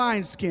old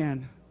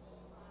wineskin,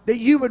 that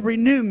you would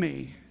renew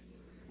me,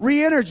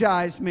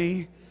 re-energize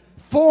me,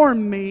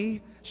 form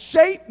me,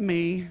 shape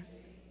me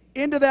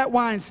into that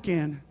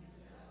wineskin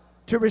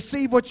to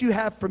receive what you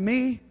have for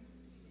me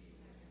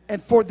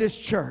and for this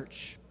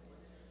church.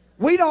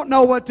 We don't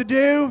know what to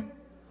do,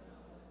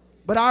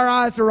 but our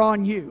eyes are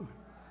on you.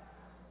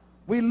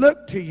 We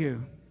look to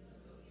you.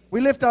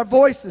 We lift our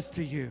voices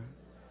to you.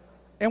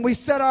 And we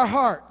set our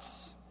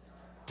hearts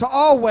to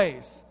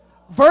always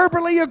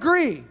verbally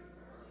agree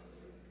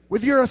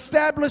with your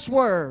established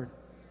word,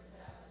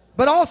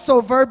 but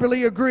also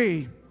verbally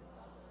agree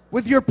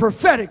with your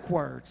prophetic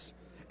words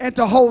and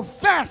to hold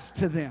fast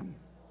to them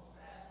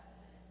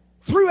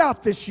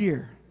throughout this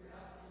year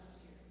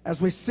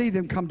as we see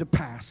them come to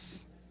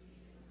pass.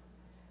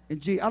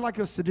 And I'd like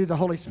us to do the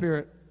Holy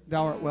Spirit,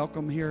 Thou Art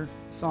Welcome Here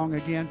song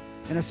again,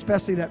 and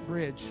especially that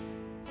bridge.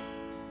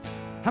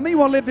 How many of you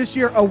want to live this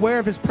year aware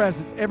of His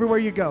presence everywhere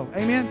you go?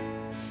 Amen?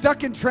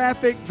 Stuck in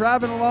traffic,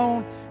 driving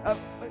alone.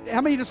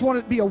 how many just want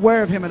to be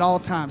aware of Him at all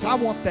times? I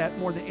want that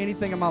more than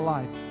anything in my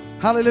life.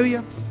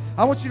 Hallelujah.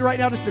 I want you to right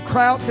now just to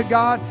cry out to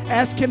God,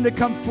 ask Him to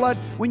come flood.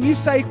 When you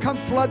say come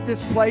flood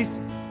this place,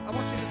 I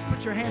want you to just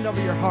put your hand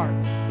over your heart.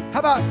 How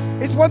about,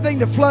 it's one thing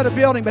to flood a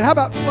building, but how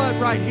about flood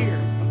right here?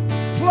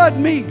 Flood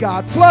me,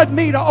 God. Flood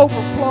me to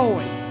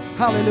overflowing.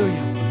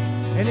 Hallelujah.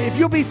 And if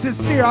you'll be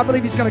sincere, I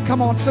believe He's going to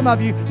come on some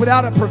of you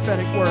without a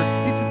prophetic word.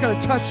 He's just going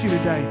to touch you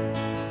today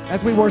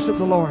as we worship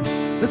the Lord.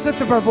 Let's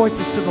lift up our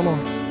voices to the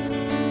Lord.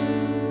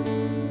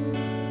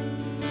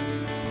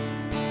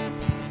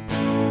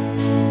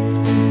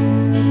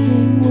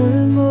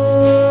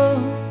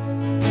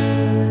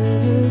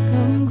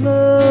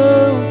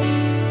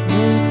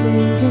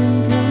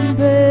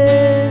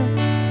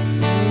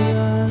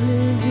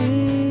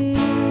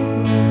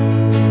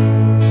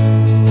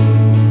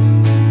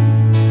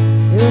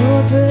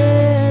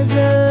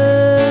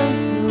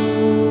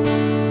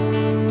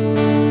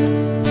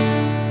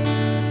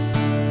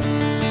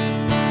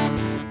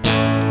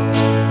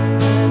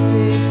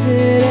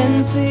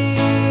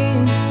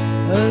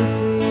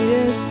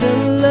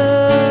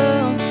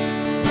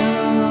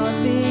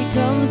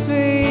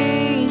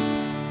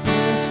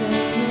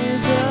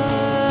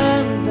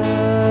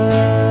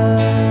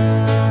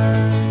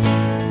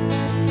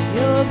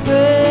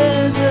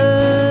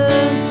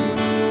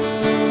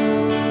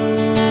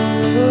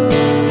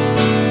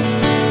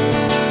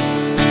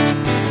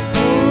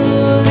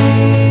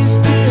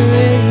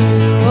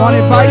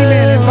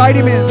 Invite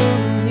Him in.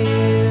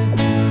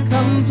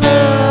 Come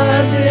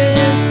flood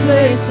this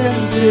place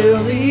and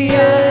fill the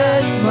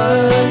atmosphere.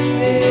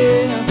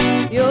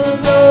 Your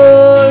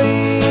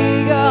glory,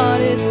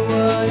 God, is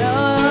what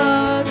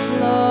hearts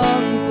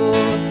long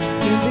for.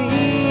 To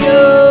be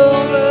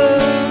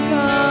overcome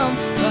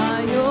by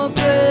your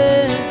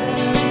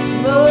presence,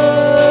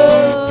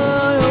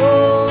 Lord.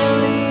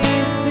 Holy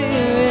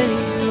Spirit,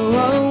 you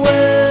are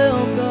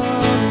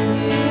welcome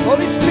here.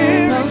 Holy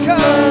Spirit, come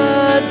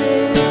flood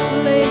this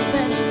place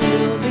and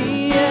fill the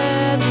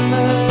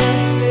atmosphere.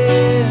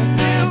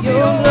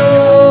 Your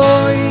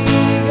glory,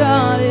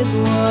 God, is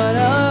what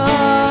our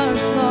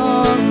hearts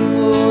long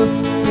for.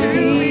 To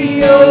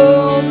be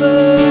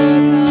overcome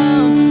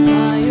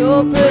by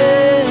your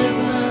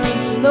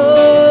presence,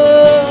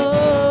 Lord.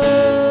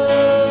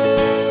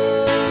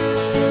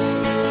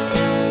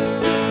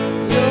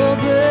 Your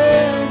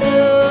presence,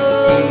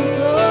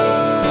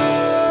 Lord.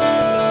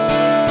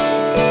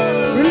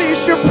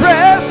 Release your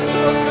presence.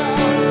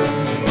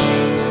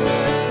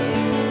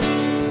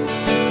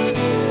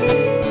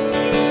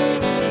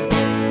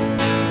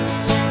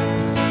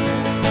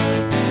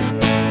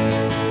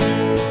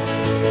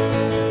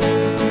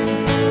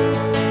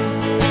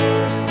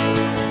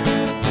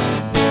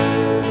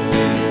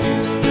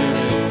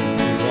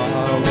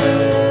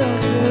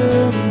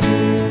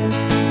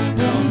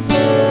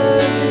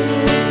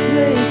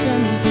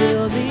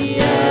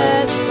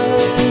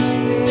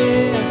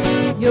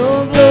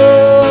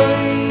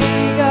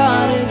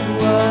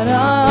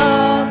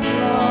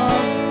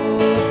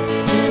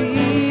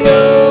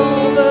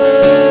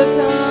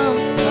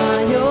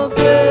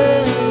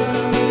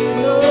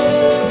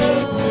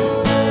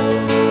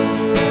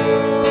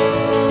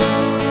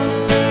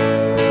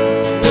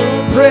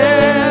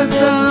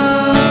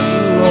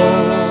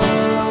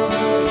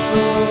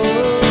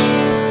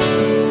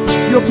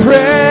 Your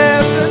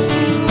presence,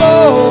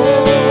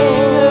 Lord.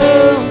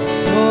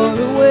 More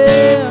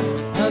aware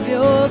of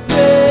your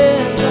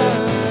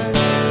presence.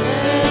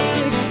 Let's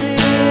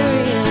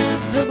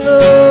experience the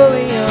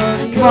glory of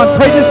your Come on,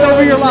 pray this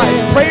over your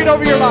life. Pray it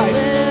over your life.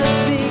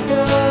 Let's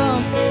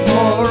become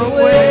more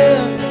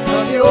aware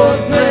of your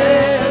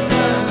presence.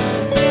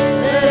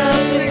 Let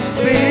us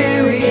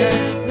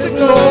experience the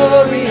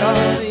glory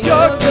of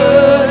your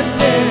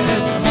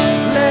goodness.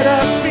 Let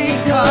us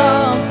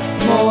become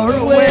more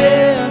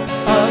aware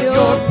of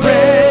your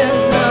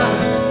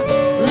presence.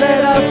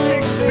 Let us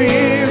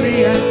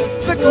experience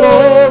the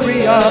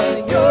glory of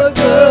your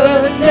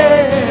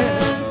goodness.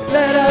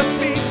 Let us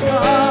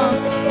become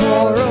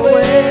more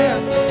aware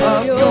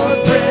of your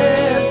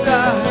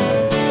presence.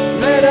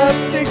 Let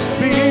us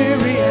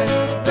experience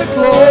the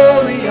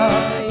glory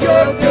of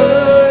your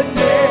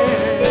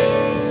goodness.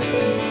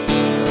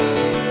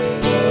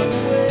 More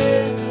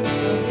aware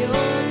of your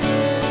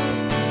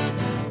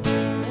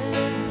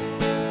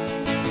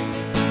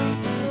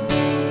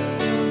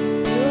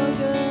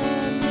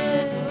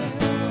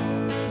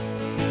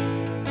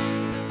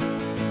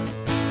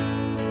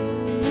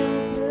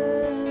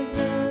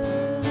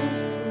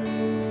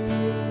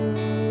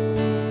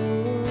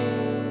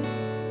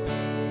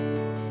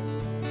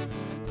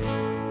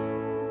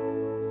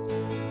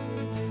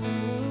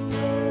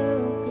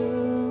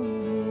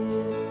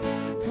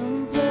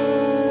Come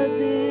flood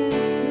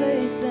this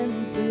place and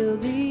fill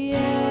the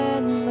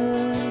atmosphere.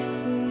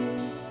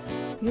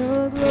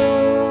 Your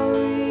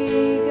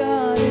glory,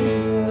 God, is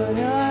what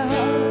our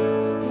hearts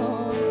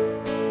long for.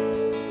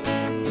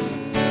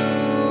 Be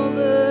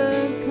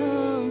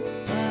overcome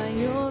by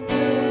your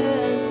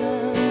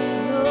presence,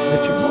 Lord.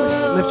 Lift your voice.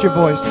 Lift your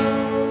voice.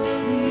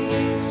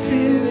 Holy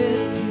Spirit,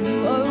 you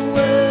are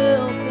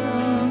welcome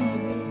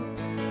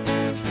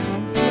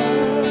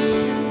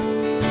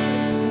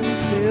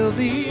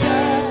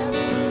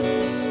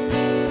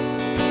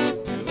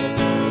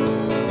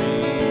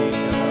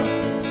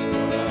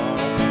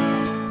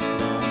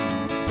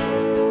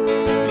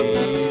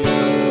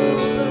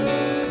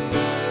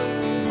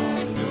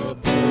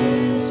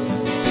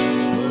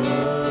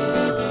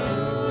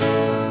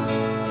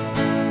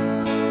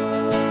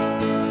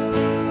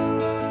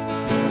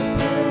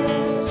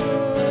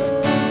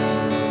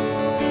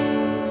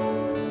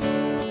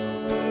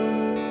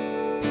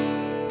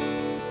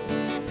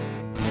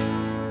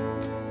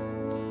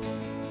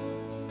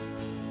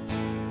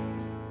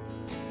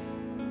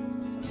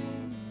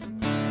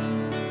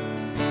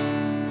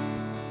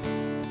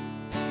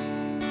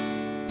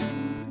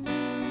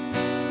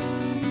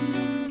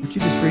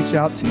Would you just reach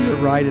out to your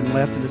right and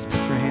left and just put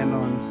your hand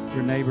on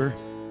your neighbor,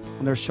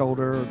 on their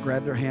shoulder, or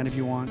grab their hand if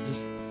you want.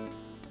 Just,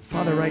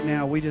 Father, right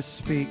now we just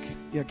speak.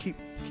 Yeah, keep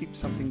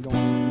something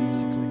going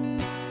musically.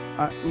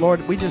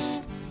 Lord, we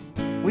just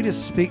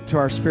speak to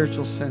our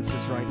spiritual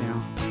senses right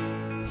now.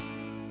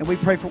 And we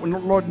pray for,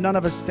 Lord, none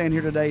of us stand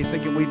here today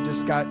thinking we've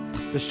just got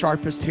the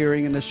sharpest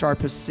hearing and the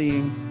sharpest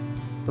seeing.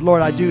 But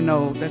Lord, I do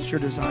know that's your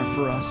desire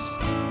for us.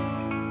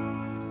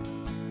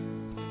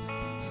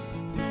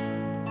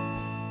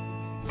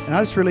 And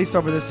I just release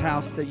over this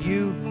house that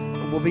you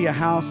will be a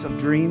house of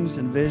dreams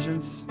and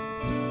visions.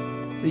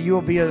 That you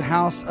will be a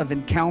house of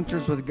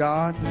encounters with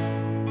God.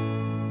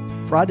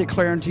 For I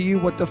declare unto you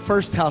what the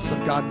first house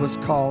of God was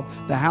called,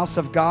 the house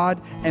of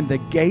God and the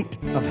gate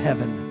of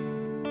heaven.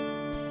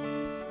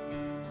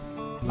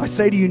 I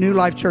say to you, New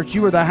Life Church,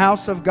 you are the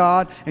house of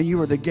God and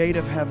you are the gate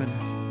of heaven.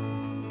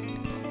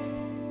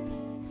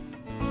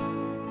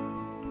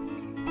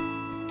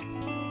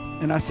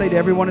 And I say to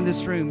everyone in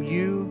this room,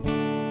 you,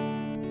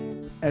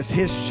 as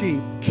His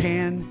sheep,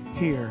 can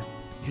hear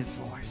His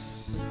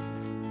voice.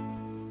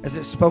 As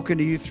it's spoken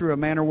to you through a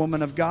man or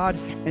woman of God,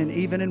 and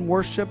even in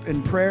worship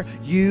and prayer,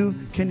 you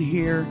can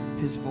hear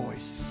His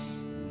voice.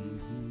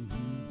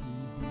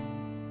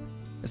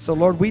 And so,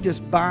 Lord, we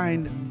just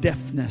bind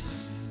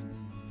deafness.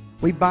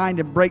 We bind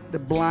and break the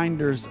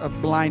blinders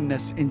of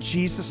blindness in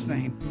Jesus'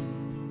 name.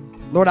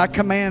 Lord, I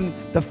command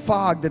the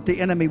fog that the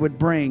enemy would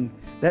bring,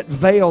 that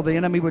veil the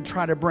enemy would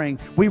try to bring,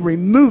 we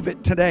remove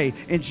it today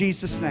in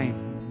Jesus'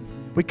 name.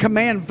 We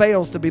command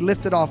veils to be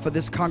lifted off of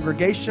this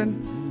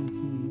congregation,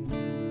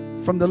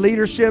 from the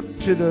leadership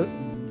to the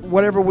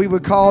whatever we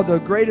would call the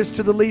greatest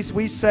to the least.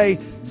 We say,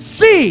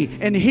 see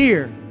and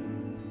hear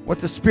what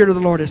the Spirit of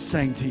the Lord is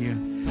saying to you.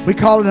 We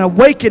call it an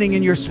awakening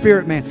in your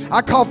spirit, man.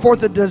 I call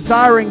forth a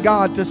desiring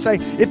God to say,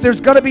 if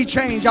there's going to be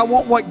change, I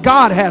want what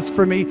God has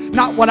for me,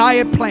 not what I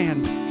had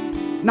planned,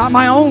 not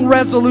my own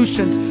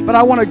resolutions, but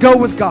I want to go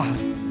with God.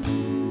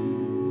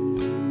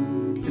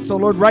 And so,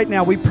 Lord, right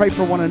now we pray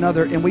for one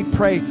another, and we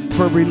pray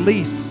for a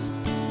release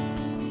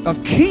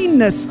of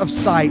keenness of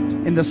sight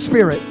in the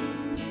spirit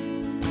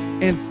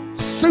and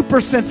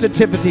super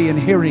sensitivity and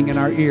hearing in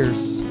our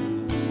ears.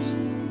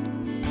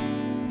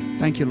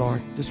 Thank you,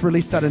 Lord. Just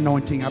release that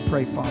anointing, I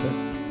pray, Father.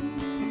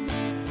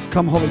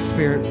 Come, Holy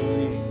Spirit.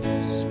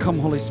 Come,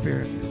 Holy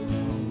Spirit.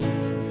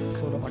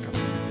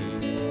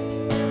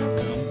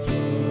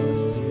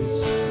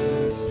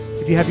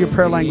 If you have your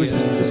prayer language,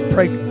 just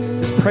pray.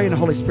 Just pray in the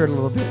Holy Spirit a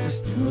little bit.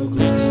 Just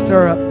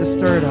stir up. Just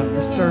stir it up.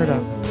 Just stir it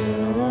up.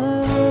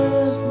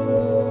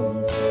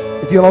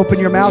 If you'll open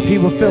your mouth, He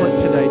will fill it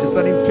today. Just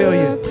let Him fill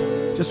you.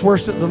 Just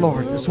worship the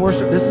Lord. Just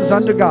worship. This is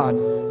unto God.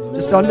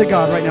 Just unto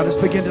God right now.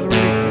 Just begin to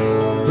release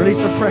it.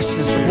 Release the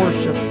freshness of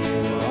worship.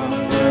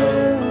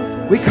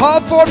 We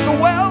call forth the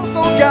wells,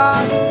 oh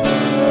God.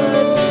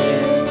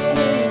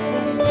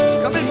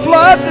 Come and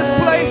flood this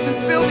place and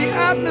fill the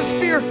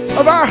atmosphere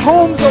of our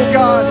homes, oh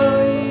God.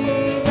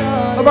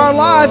 Of our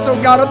lives, oh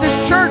God. Of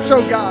this church,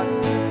 oh God.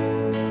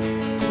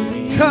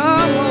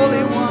 Come,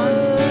 Holy One.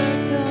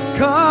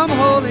 Come,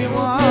 Holy One.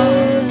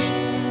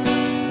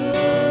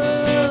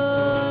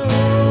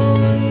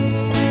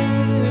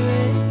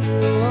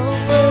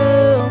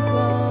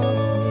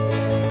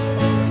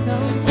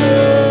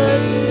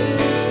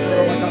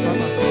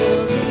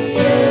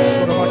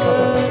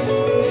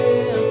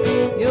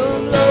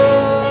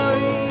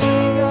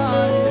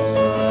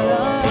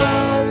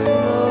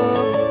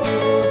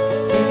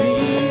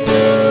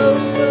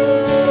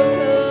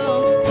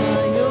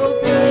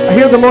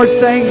 The Lord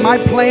saying, my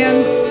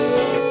plans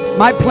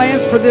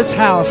for this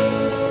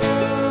house,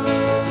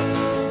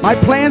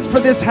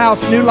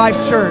 New Life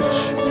Church,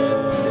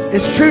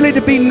 is truly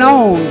to be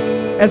known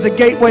as a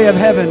gateway of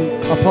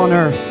heaven upon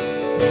earth.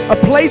 A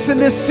place in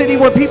this city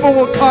where people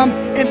will come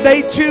and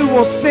they too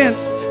will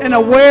sense an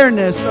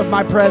awareness of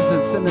my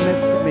presence in the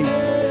midst of me,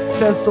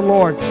 says the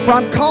Lord. For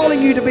I'm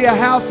calling you to be a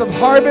house of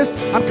harvest.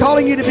 I'm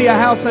calling you to be a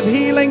house of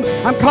healing.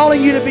 I'm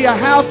calling you to be a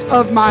house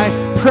of my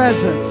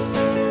presence.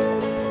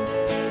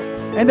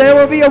 And there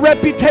will be a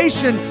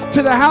reputation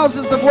to the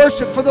houses of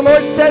worship. For the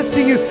Lord says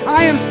to you,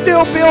 I am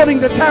still building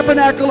the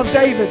tabernacle of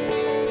David.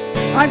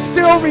 I'm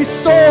still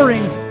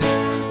restoring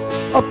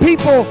a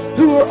people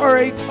who are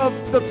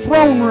of the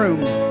throne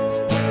room.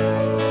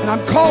 And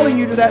I'm calling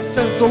you to that,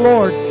 says the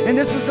Lord. And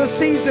this is a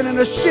season and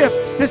a shift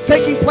that's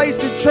taking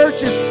place in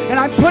churches. And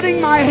I'm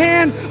putting my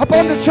hand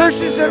upon the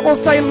churches that will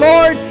say,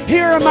 Lord,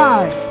 here am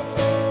I.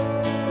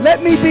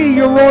 Let me be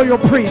your royal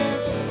priest.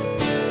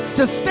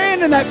 To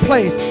stand in that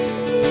place.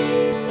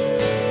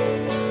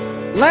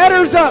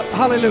 Ladders up,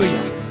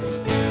 hallelujah,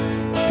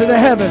 to the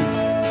heavens.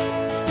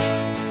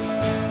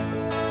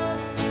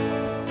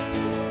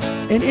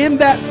 And in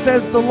that,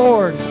 says the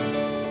Lord,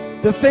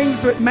 the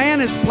things that man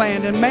has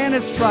planned and man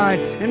has tried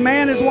and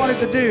man has wanted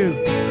to do,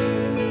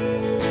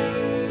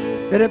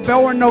 that have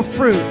borne no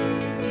fruit,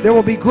 there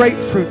will be great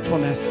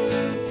fruitfulness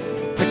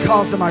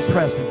because of my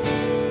presence.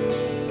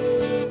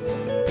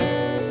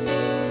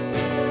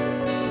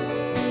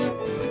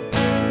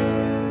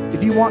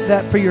 If you want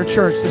that for your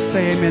church, just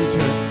say amen to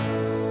it.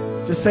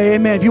 to say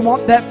amen. If you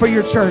want that for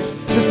your church,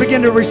 just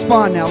begin to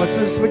respond now. Let's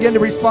just begin to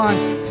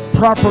respond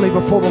properly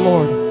before the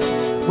Lord.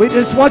 We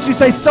just want you to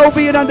say, so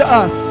be it unto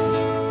us.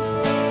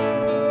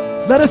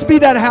 Let us be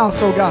that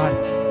house, oh God.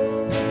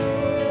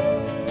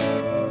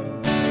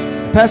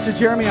 Pastor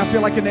Jeremy, I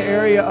feel like in the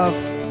area of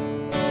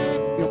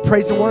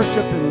praise and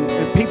worship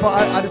and people,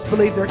 I just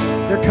believe they're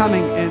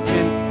coming and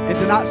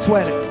to not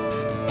sweat it.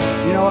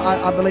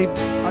 I believe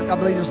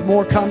there's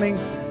more coming.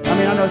 I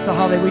mean, I know it's a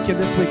holiday weekend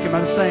this weekend, but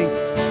I'm just saying,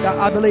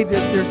 I believe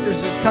that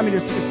there's coming.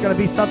 It's going to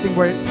be something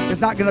where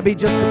it's not going to be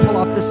just to pull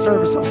off this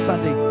service on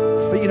Sunday,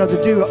 but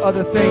to do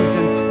other things.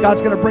 And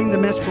God's going to bring the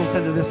minstrels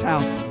into this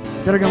house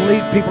that are going to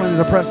lead people into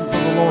the presence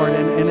of the Lord,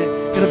 and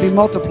it'll be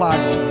multiplied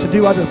to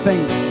do other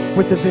things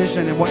with the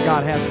vision and what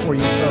God has for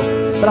you.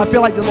 So, but I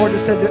feel like the Lord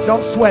just said,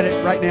 don't sweat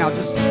it right now.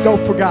 Just go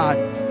for God,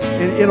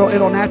 and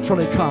it'll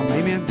naturally come.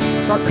 Amen.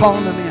 Start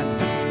calling them in.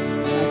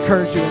 I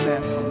encourage you in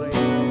that.